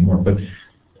paying more. But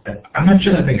I'm not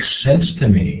sure that makes sense to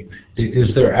me.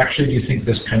 Is there actually, do you think,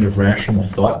 this kind of rational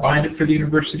thought behind it for the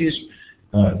universities?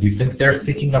 Do you think they're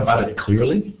thinking about it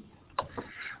clearly?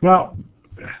 Well,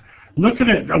 look at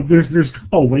it. There's a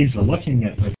couple ways of looking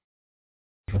at it.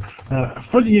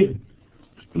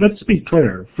 Let's be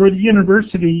clear. For the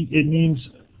university, it means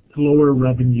lower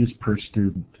revenues per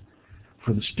student.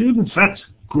 For the students, that's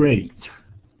great.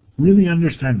 Really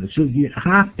understand this. So you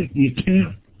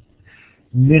can't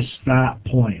miss that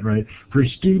point, right? For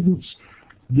students,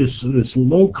 this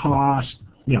low cost,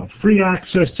 free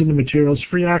access to the materials,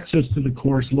 free access to the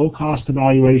course, low cost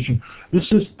evaluation. This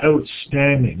is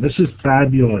outstanding. This is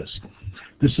fabulous.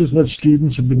 This is what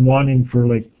students have been wanting for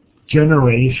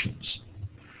generations.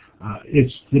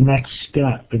 It's the next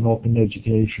step in open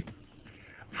education.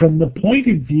 From the point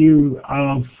of view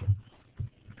of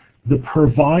the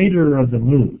provider of the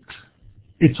MOOC,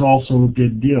 it's also a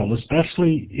good deal,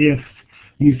 especially if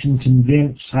you can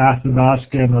convince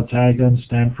Athabasca and Otago and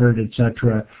Stanford,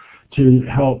 etc., to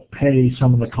help pay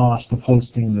some of the cost of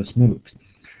hosting this MOOC.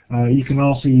 You can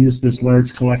also use this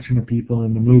large collection of people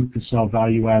in the MOOC to sell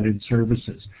value-added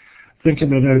services. Think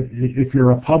of it if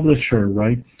you're a publisher,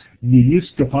 right? You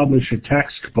used to publish a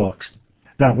textbook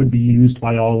that would be used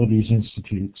by all of these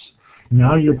institutes.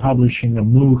 Now you're publishing a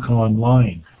MOOC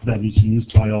online that is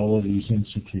used by all of these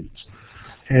institutes.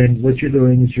 And what you're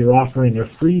doing is you're offering a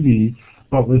freebie,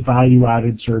 but with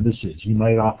value-added services. You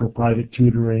might offer private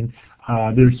tutoring.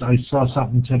 I saw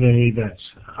something today that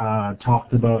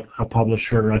talked about a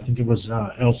publisher, I think it was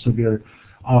Elsevier,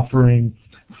 offering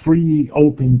free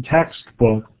open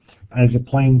textbook as a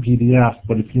plain PDF,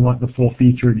 but if you want the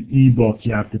full-featured ebook,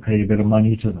 you have to pay a bit of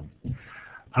money to them.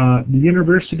 The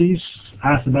universities,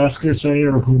 Athabasca, say,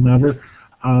 or whomever,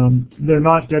 they're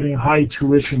not getting high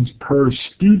tuitions per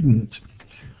student,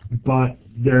 but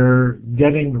they're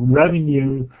getting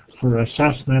revenue for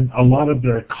assessment. A lot of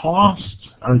their costs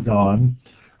are gone.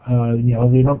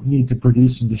 They don't need to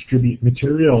produce and distribute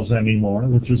materials anymore,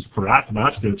 which is, for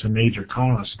Athabasca, it's a major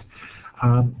cost.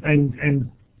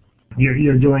 And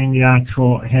you're doing the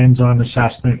actual hands-on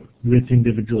assessment with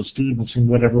individual students in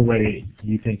whatever way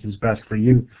you think is best for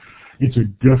you. It's a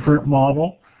different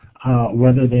model.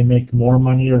 Whether they make more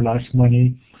money or less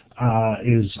money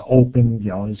is open,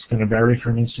 it's going to vary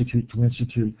from institute to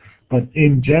institute. But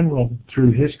in general,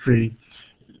 through history,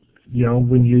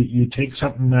 when you take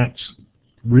something that's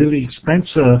really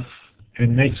expensive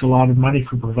and makes a lot of money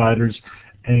for providers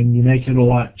and you make it a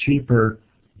lot cheaper,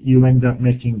 you end up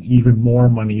making even more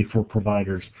money for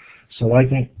providers. So I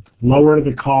think lower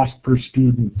the cost per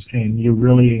student and you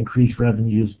really increase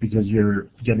revenues because you're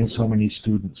getting so many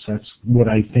students. That's what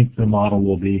I think the model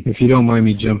will be. If you don't mind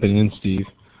me jumping in, Steve.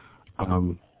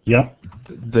 Yep.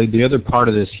 The other part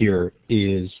of this here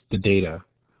is the data.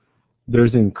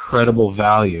 There's incredible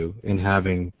value in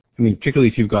having, particularly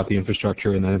if you've got the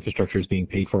infrastructure and that infrastructure is being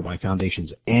paid for by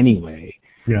foundations anyway.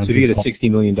 Yeah, so if you get a $60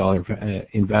 million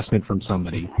investment from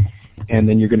somebody, and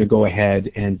then you're going to go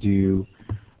ahead and do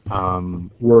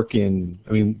work in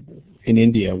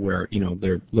India where,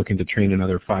 they're looking to train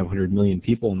another 500 million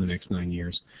people in the next 9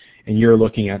 years, and you're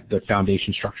looking at the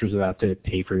foundation structures of that to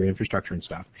pay for your infrastructure and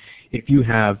stuff. If you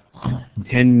have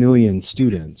 10 million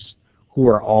students who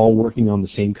are all working on the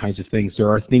same kinds of things, there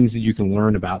are things that you can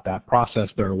learn about that process.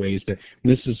 There are ways that,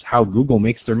 this is how Google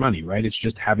makes their money, right? It's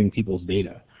just having people's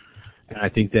data. And I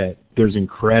think that there's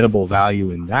incredible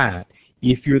value in that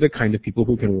if you're the kind of people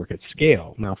who can work at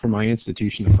scale. Now, for my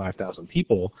institution of 5,000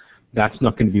 people, that's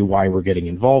not going to be why we're getting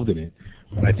involved in it.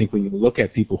 But I think when you look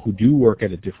at people who do work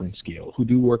at a different scale, who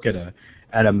do work at a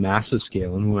massive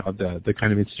scale, and who have the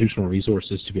kind of institutional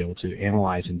resources to be able to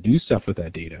analyze and do stuff with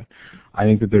that data, I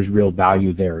think that there's real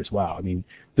value there as well.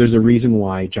 There's a reason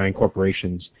why giant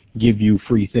corporations give you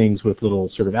free things with little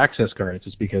sort of access cards.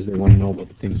 It's because they want to know about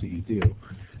the things that you do.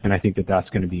 And I think that that's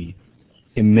going to be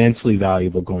immensely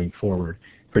valuable going forward,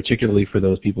 particularly for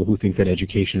those people who think that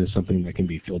education is something that can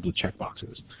be filled with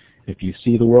checkboxes. If you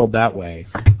see the world that way,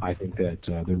 I think that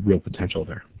there's real potential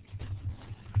there.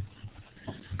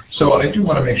 So I do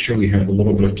want to make sure we have a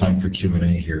little bit of time for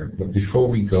Q&A here. But before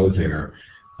we go there,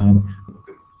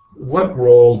 what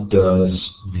role does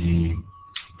the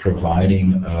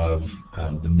providing of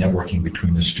the networking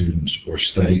between the students or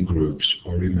study groups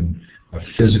or even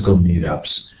physical meetups,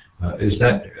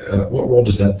 what role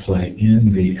does that play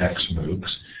in the XMOOCs?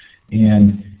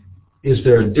 And is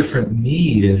there a different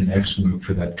need in an XMOOC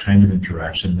for that kind of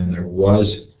interaction than there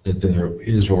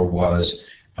is or was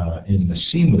in the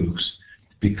CMOOCs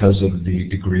because of the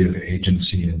degree of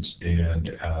agency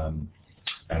and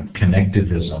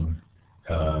connectivism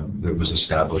that was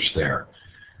established there?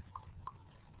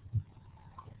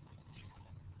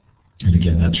 And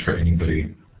again, that's for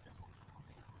anybody.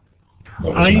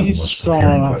 I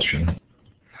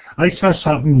saw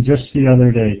something just the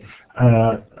other day.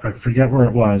 I forget where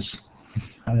it was.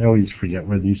 I always forget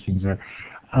where these things are.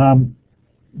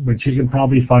 But you can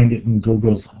probably find it in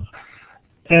Google.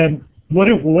 And what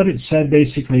it said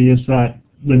basically is that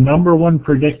the number one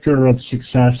predictor of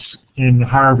success in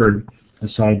Harvard,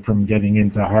 aside from getting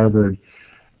into Harvard,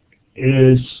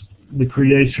 is the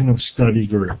creation of study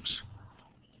groups.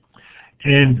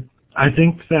 And I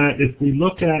think that if we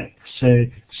look at,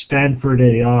 say, Stanford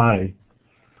AI,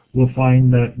 we'll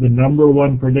find that the number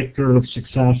one predictor of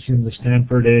success in the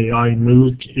Stanford AI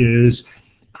MOOC is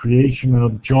creation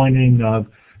of joining of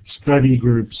study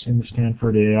groups in the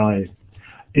Stanford AI.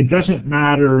 It doesn't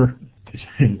matter,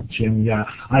 Jim, yeah,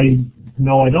 I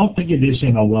don't think it is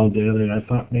in a well daily. I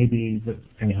thought maybe, but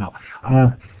anyhow.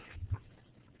 I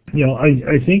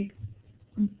think,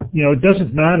 it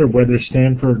doesn't matter whether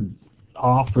Stanford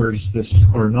offers this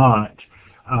or not.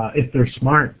 If they're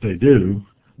smart, they do,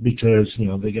 because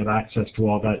they get access to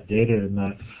all that data and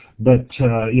that. But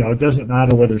it doesn't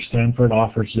matter whether Stanford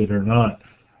offers it or not.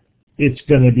 It's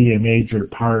going to be a major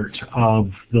part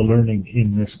of the learning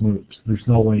in this MOOC. There's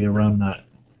no way around that.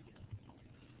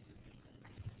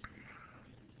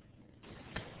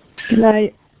 Can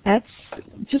I add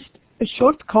just a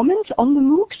short comment on the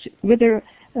MOOCs? Whether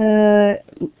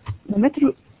no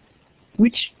matter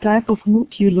which type of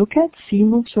MOOC you look at,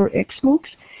 CMOOCs or XMOOCs,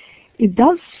 it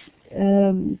does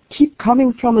keep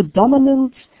coming from a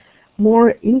dominant,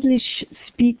 more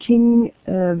English-speaking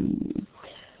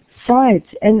side.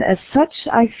 And as such,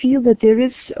 I feel that there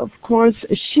is, of course,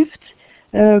 a shift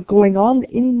going on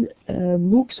in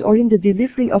MOOCs or in the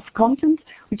delivery of content,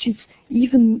 which is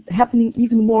even happening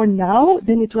even more now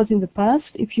than it was in the past.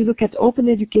 If you look at open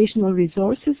educational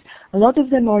resources, a lot of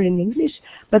them are in English,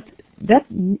 but that,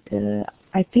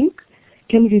 I think,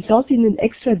 can result in an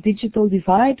extra digital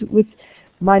divide with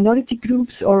minority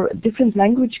groups or different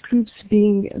language groups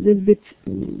being a little bit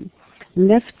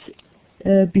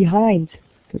left behind.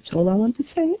 That's all I want to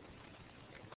say.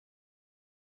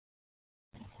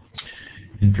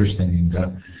 Interesting.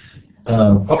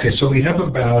 Okay, so we have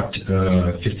about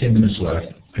 15 minutes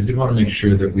left. I did want to make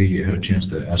sure that we had a chance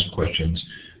to ask questions.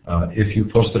 If you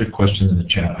posted a question in the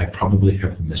chat, I probably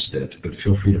have missed it, but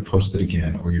feel free to post it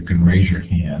again, or you can raise your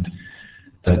hand.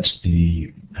 That's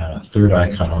the third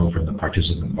icon over in the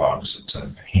participant box. It's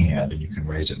a hand, and you can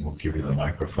raise it, and we'll give you the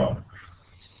microphone.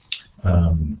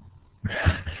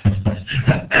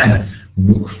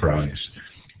 MOOC fries.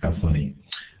 How funny.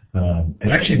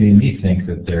 It actually made me think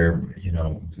that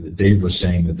Dave was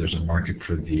saying that there's a market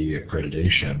for the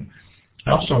accreditation.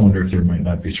 I also wonder if there might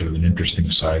not be sort of an interesting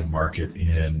side market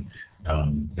in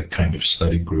the kind of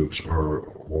study groups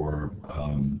or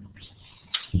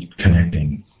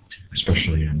connecting,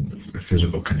 especially in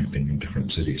physical connecting in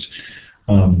different cities.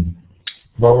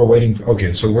 While we're waiting,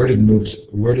 okay, so where did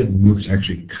MOOCs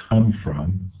actually come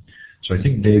from? So I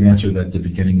think Dave answered that at the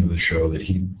beginning of the show, that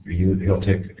he'll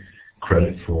take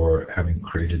credit for having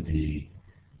created the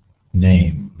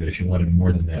name, but if you wanted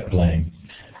more than that, blame.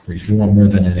 If you want more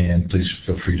than an name, please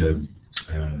feel free to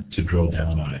drill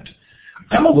down on it.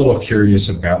 I'm a little curious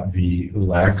about the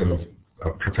lack of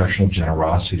professional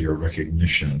generosity or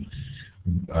recognition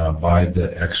by the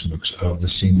XMOOCs of the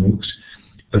CMOOCs,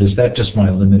 but is that just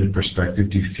my limited perspective?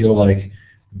 Do you feel like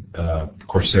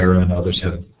Coursera and others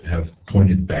have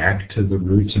pointed back to the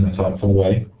roots in a thoughtful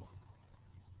way?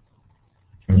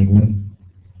 Anyone?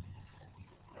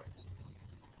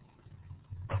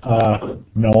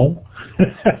 No.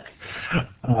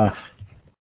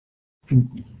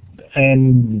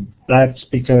 And that's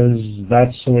because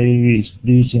that's the way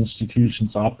these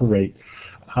institutions operate.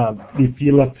 If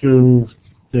you look through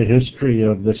the history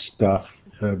of this stuff,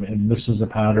 and this is a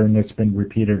pattern that's been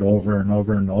repeated over and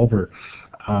over and over,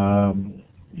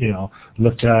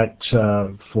 look at,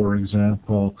 for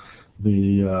example,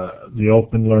 the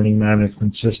open learning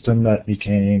management system that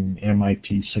became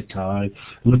MIT Sakai.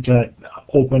 Look at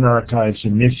Open Archives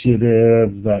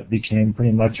Initiative that became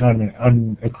pretty much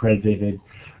unaccredited,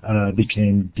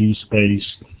 became DSpace.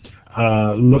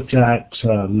 Look at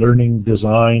learning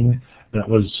design that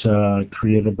was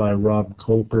created by Rob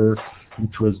Coper,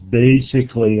 which was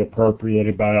basically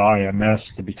appropriated by IMS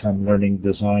to become learning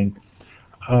design,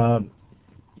 and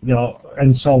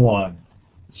so on.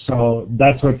 So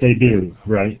that's what they do,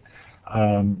 right?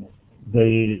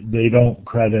 They don't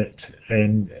credit,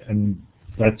 and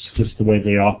that's just the way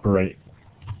they operate.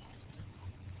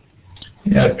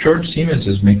 Yeah, George Siemens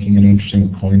is making an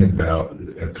interesting point about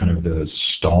kind of the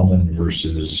Stallman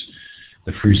versus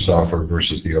the free software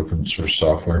versus the open source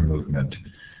software movement,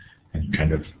 and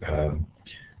kind of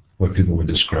what people would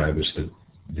describe as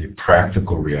the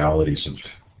practical realities of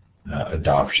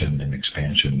adoption and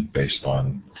expansion based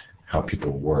on how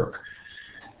people work.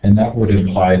 And that would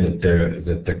imply that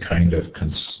the kind of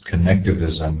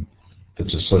connectivism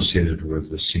that's associated with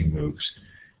the CMOOCs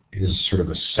is sort of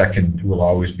will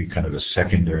always be kind of a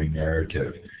secondary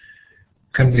narrative.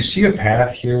 Can we see a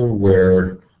path here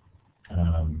where,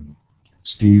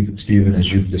 Stephen, as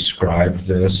you've described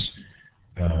this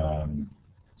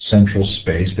central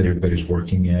space that everybody's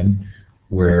working in,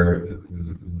 where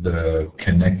the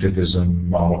connectivism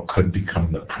model could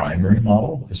become the primary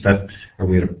model? Are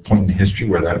we at a point in history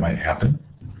where that might happen?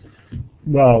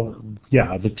 Well,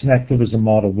 yeah, the connectivism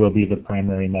model will be the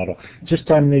primary model. Just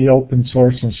on the open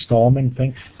source and Stallman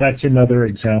thing, that's another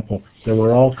example. There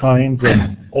were all kinds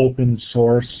of open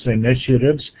source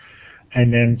initiatives,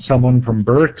 and then someone from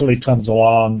Berkeley comes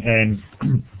along and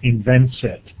invents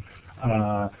it.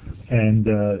 And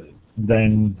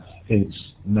then it's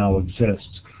now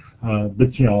exists.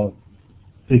 But you know,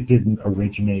 it didn't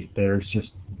originate there.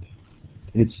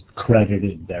 It's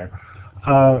credited there.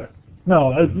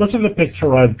 No, look at the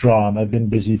picture I've drawn. I've been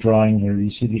busy drawing here.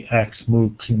 You see the X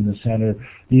MOOCs in the center.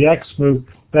 The X MOOC,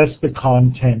 that's the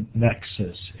content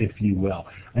nexus, if you will.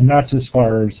 And that's as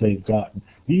far as they've gotten.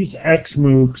 These X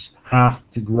MOOCs have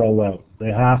to grow out.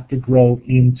 They have to grow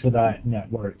into that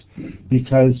network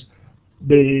because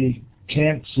they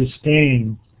can't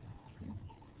sustain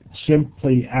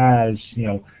simply as, you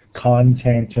know,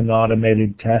 content and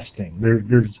automated testing.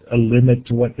 There's a limit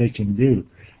to what they can do.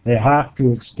 They have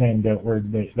to extend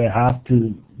outward. They have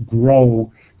to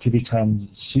grow to become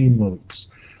CMOOCs.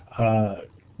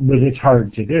 But it's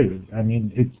hard to do. I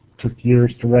mean, it took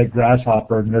years to write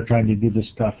Grasshopper, and they're trying to do this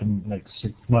stuff in like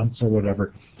 6 months or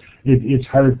whatever. It's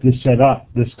hard to set up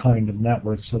this kind of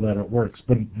network so that it works,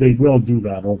 but they will do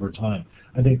that over time.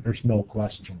 I think there's no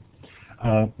question.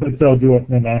 But they'll do it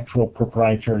in an actual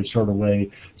proprietary sort of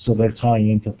way, so they're tying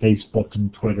into Facebook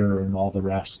and Twitter and all the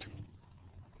rest.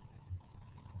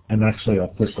 And actually, I'll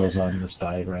put those on this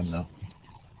diagram now.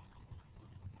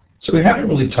 So we haven't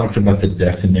really talked about the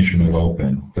definition of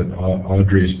open, but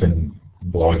Audrey's been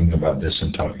blogging about this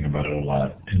and talking about it a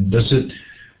lot. And does it,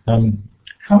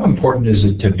 how important is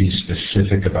it to be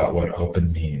specific about what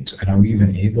open means? And are we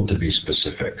even able to be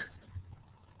specific?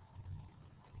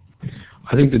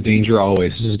 I think the danger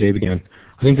always, this is Dave again,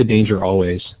 I think the danger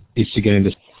always is to get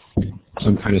into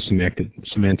some kind of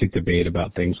semantic debate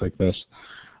about things like this.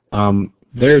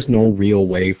 There's no real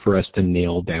way for us to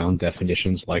nail down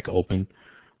definitions like open.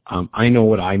 I know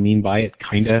what I mean by it,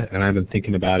 kinda, and I've been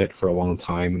thinking about it for a long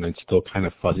time, and it's still kind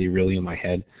of fuzzy really in my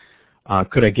head.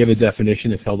 Could I give a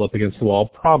definition if held up against the wall?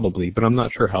 Probably, but I'm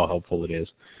not sure how helpful it is.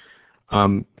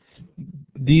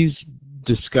 These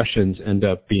discussions end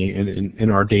up being,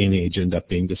 in our day and age, end up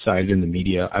being decided in the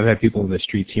media. I've had people in the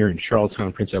streets here in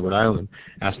Charlottetown, Prince Edward Island,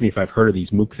 ask me if I've heard of these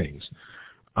MOOC things.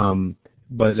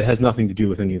 But it has nothing to do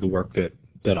with any of the work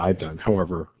that I've done,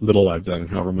 however little I've done, and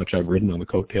however much I've ridden on the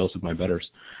coattails of my betters.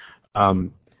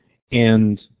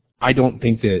 And I don't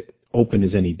think that open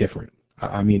is any different.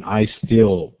 I mean, I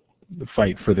still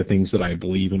fight for the things that I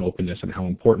believe in openness and how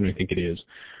important I think it is.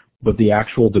 But the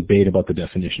actual debate about the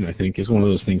definition, I think, is one of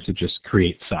those things that just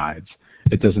creates sides.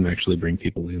 It doesn't actually bring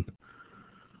people in.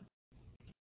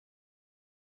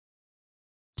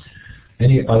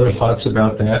 Any other thoughts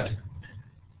about that?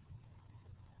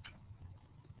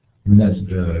 I mean, that's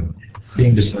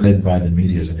being decided by the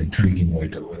media is an intriguing way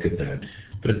to look at that.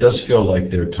 But it does feel like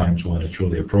there are times when it's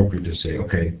really appropriate to say,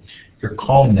 okay, you're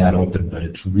calling that open, but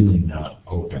it's really not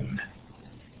open.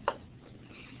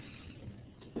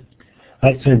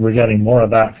 I'd say we're getting more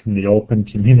of that from the open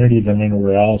community than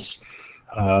anywhere else.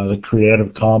 The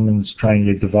Creative Commons trying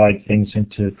to divide things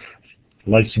into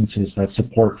licenses that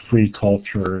support free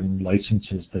culture and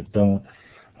licenses that don't.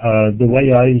 The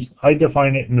way I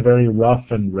define it in a very rough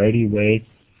and ready way,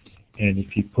 and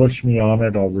if you push me on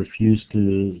it, I'll refuse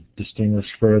to distinguish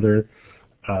further.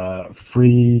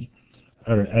 Free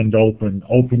and open.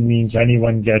 Open means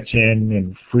anyone gets in,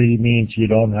 and free means you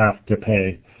don't have to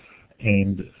pay.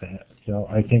 And you know,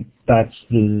 I think that's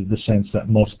the sense that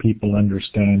most people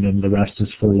understand, and the rest is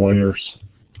for lawyers.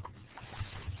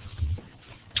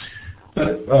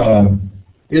 But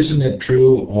isn't it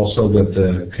true also that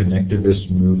the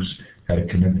connectivist MOOCs had a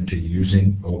commitment to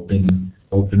using open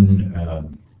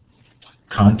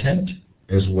content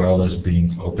as well as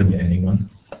being open to anyone?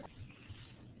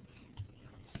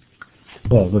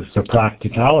 Well, it's a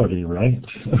practicality, right?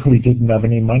 We didn't have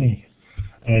any money.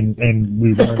 And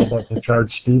we weren't about to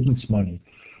charge students money.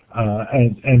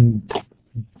 And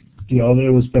you know,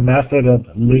 there was the method of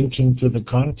linking to the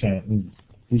content, and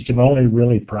we can only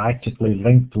really practically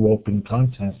link to open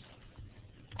content.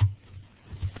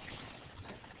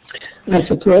 I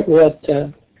support what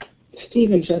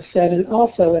Stephen just said, and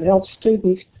also it helps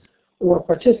students or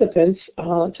participants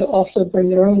to also bring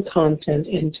their own content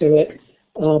into it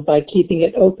by keeping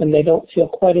it open. They don't feel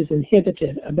quite as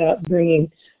inhibited about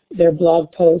bringing their blog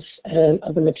posts and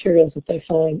other materials that they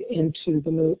find into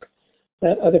the MOOC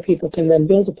that other people can then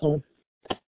build upon.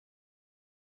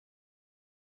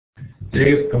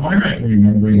 Dave, am I right in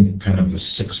remembering kind of the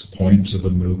 6 points of the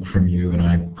MOOC from you, and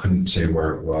I couldn't say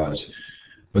where it was,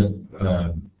 but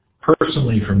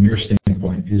personally from your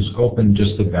standpoint, is open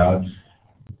just about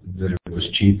that it was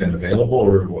cheap and available,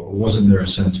 or wasn't there a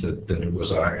sense that it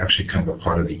was actually kind of a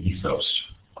part of the ethos?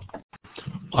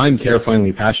 I'm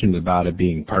terrifyingly passionate about it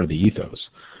being part of the ethos.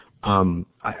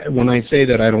 When I say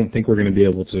that I don't think we're going to be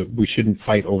able to, we shouldn't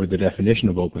fight over the definition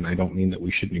of open, I don't mean that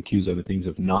we shouldn't accuse other things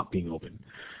of not being open.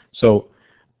 So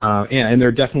And there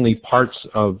are definitely parts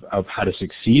of how to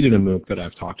succeed in a MOOC that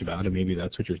I've talked about, and maybe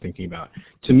that's what you're thinking about.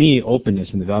 To me, openness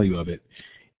and the value of it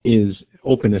is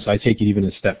openness. I take it even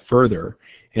a step further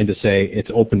and to say it's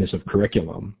openness of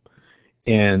curriculum,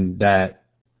 and that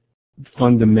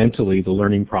fundamentally the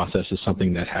learning process is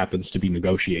something that happens to be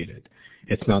negotiated.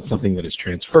 It's not something that is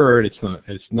transferred. It's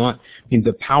not, I mean,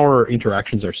 the power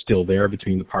interactions are still there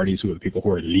between the parties who are the people who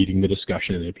are leading the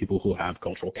discussion and the people who have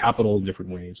cultural capital in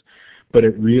different ways. But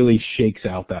it really shakes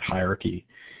out that hierarchy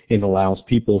and allows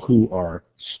people who are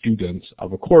students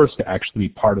of a course to actually be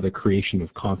part of the creation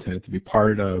of content, to be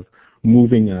part of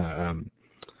moving a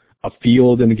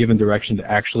field in a given direction,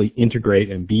 to actually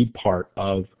integrate and be part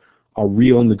of a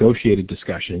real negotiated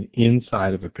discussion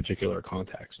inside of a particular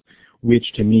context,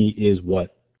 which to me is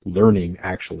what learning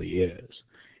actually is.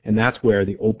 And that's where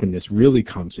the openness really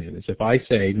comes in. Is if I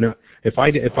say, no, if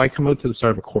I come out to the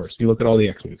start of a course, you look at all the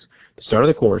XMOOCs, the start of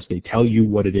the course, they tell you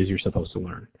what it is you're supposed to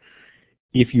learn.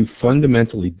 If you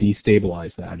fundamentally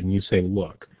destabilize that and you say,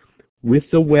 look, with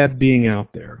the web being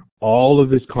out there, all of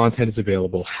this content is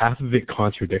available, half of it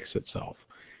contradicts itself.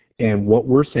 And what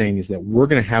we're saying is that we're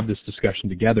going to have this discussion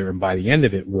together, and by the end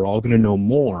of it, we're all going to know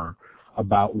more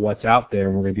about what's out there,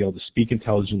 and we're going to be able to speak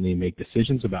intelligently and make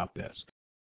decisions about this.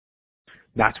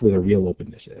 That's where the real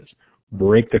openness is.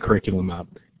 Break the curriculum up,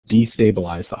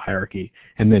 destabilize the hierarchy,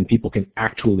 and then people can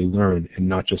actually learn and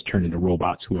not just turn into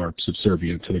robots who are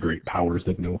subservient to the great powers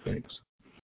that know things.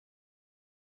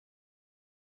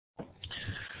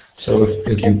 So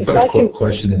if you put a quick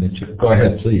question in the chat, go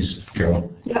ahead, please,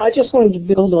 Carol. Yeah, I just wanted to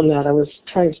build on that. I was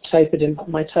trying to type it in, but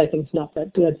my typing's not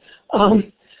that good.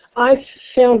 I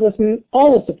found with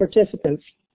all of the participants,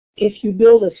 if you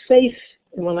build a safe,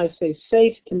 and when I say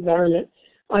safe environment,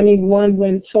 I mean one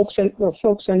where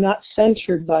folks are not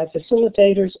censured by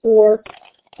facilitators or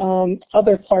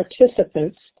other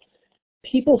participants,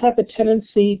 people have a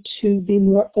tendency to be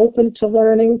more open to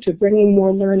learning, to bringing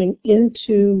more learning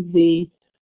into the,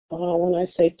 when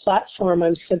I say platform,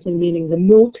 I'm simply meaning the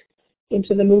MOOC,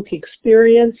 into the MOOC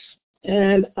experience.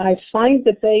 And I find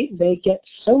that they get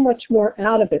so much more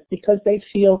out of it because they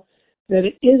feel that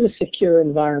it is a secure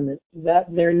environment, that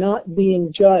they're not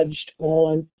being judged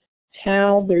on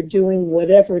how they're doing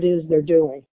whatever it is they're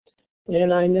doing.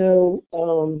 And I know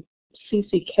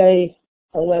CCK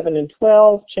 11 and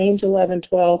 12, Change 11,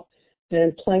 12,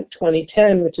 and Plank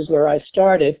 2010, which is where I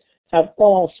started, have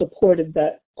all supported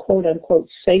that quote-unquote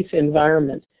safe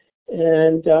environment.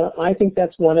 And I think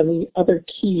that's one of the other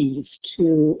keys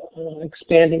to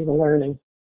expanding the learning,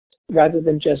 rather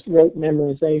than just rote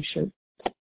memorization.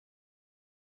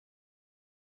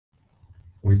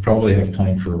 We probably have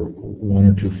time for one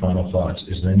or two final thoughts.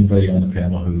 Is there anybody on the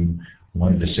panel who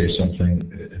wanted to say something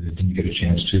that didn't get a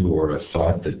chance to, or a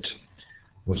thought that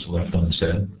was left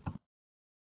unsaid?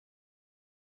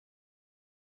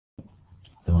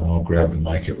 Don't all grab the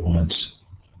mic at once.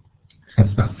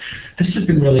 This has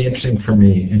been really interesting for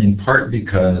me, and in part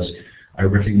because I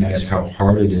recognize how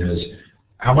hard it is,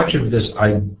 how much of this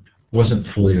I wasn't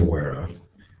fully aware of.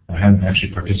 I haven't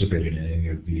actually participated in any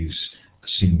of these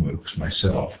MOOCs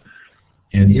myself.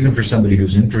 And even for somebody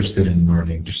who's interested in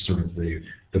learning, just sort of the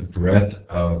breadth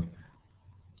of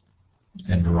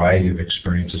and variety of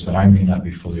experiences that I may not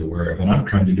be fully aware of. And I'm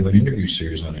trying to do an interview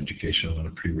series on education on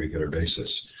a pretty regular basis.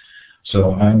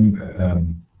 So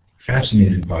I'm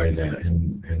fascinated by that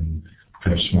and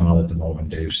kind of smiled at the moment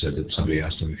Dave said that somebody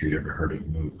asked him if he'd ever heard of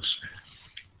MOOCs.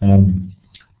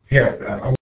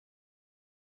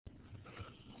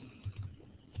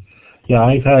 Yeah,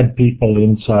 I've had people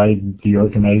inside the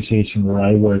organization where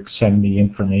I work send me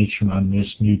information on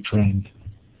this new trend.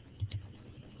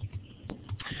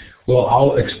 Well,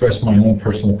 I'll express my own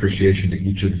personal appreciation to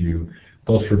each of you,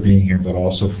 both for being here, but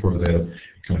also for the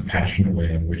kind of passionate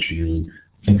way in which you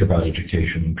think about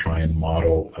education and try and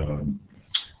model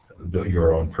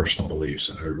your own personal beliefs.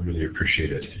 I really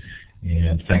appreciate it.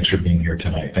 And thanks for being here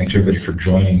tonight. Thanks everybody for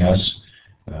joining us.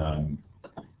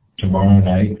 Tomorrow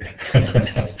night,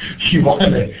 if you want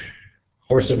a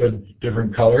horse of a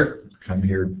different color, come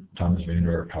here, Thomas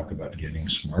Vander, talk about getting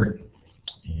smart.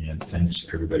 And thanks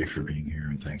everybody for being here,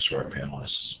 and thanks to our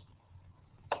panelists.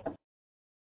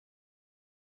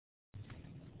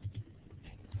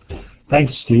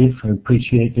 Thanks, Steve. I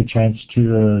appreciate the chance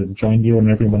to join you and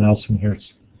everyone else in here.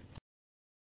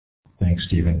 Thanks,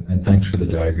 Stephen. And thanks for the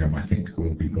diagram. I think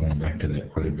we'll be going back to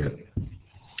that quite a bit.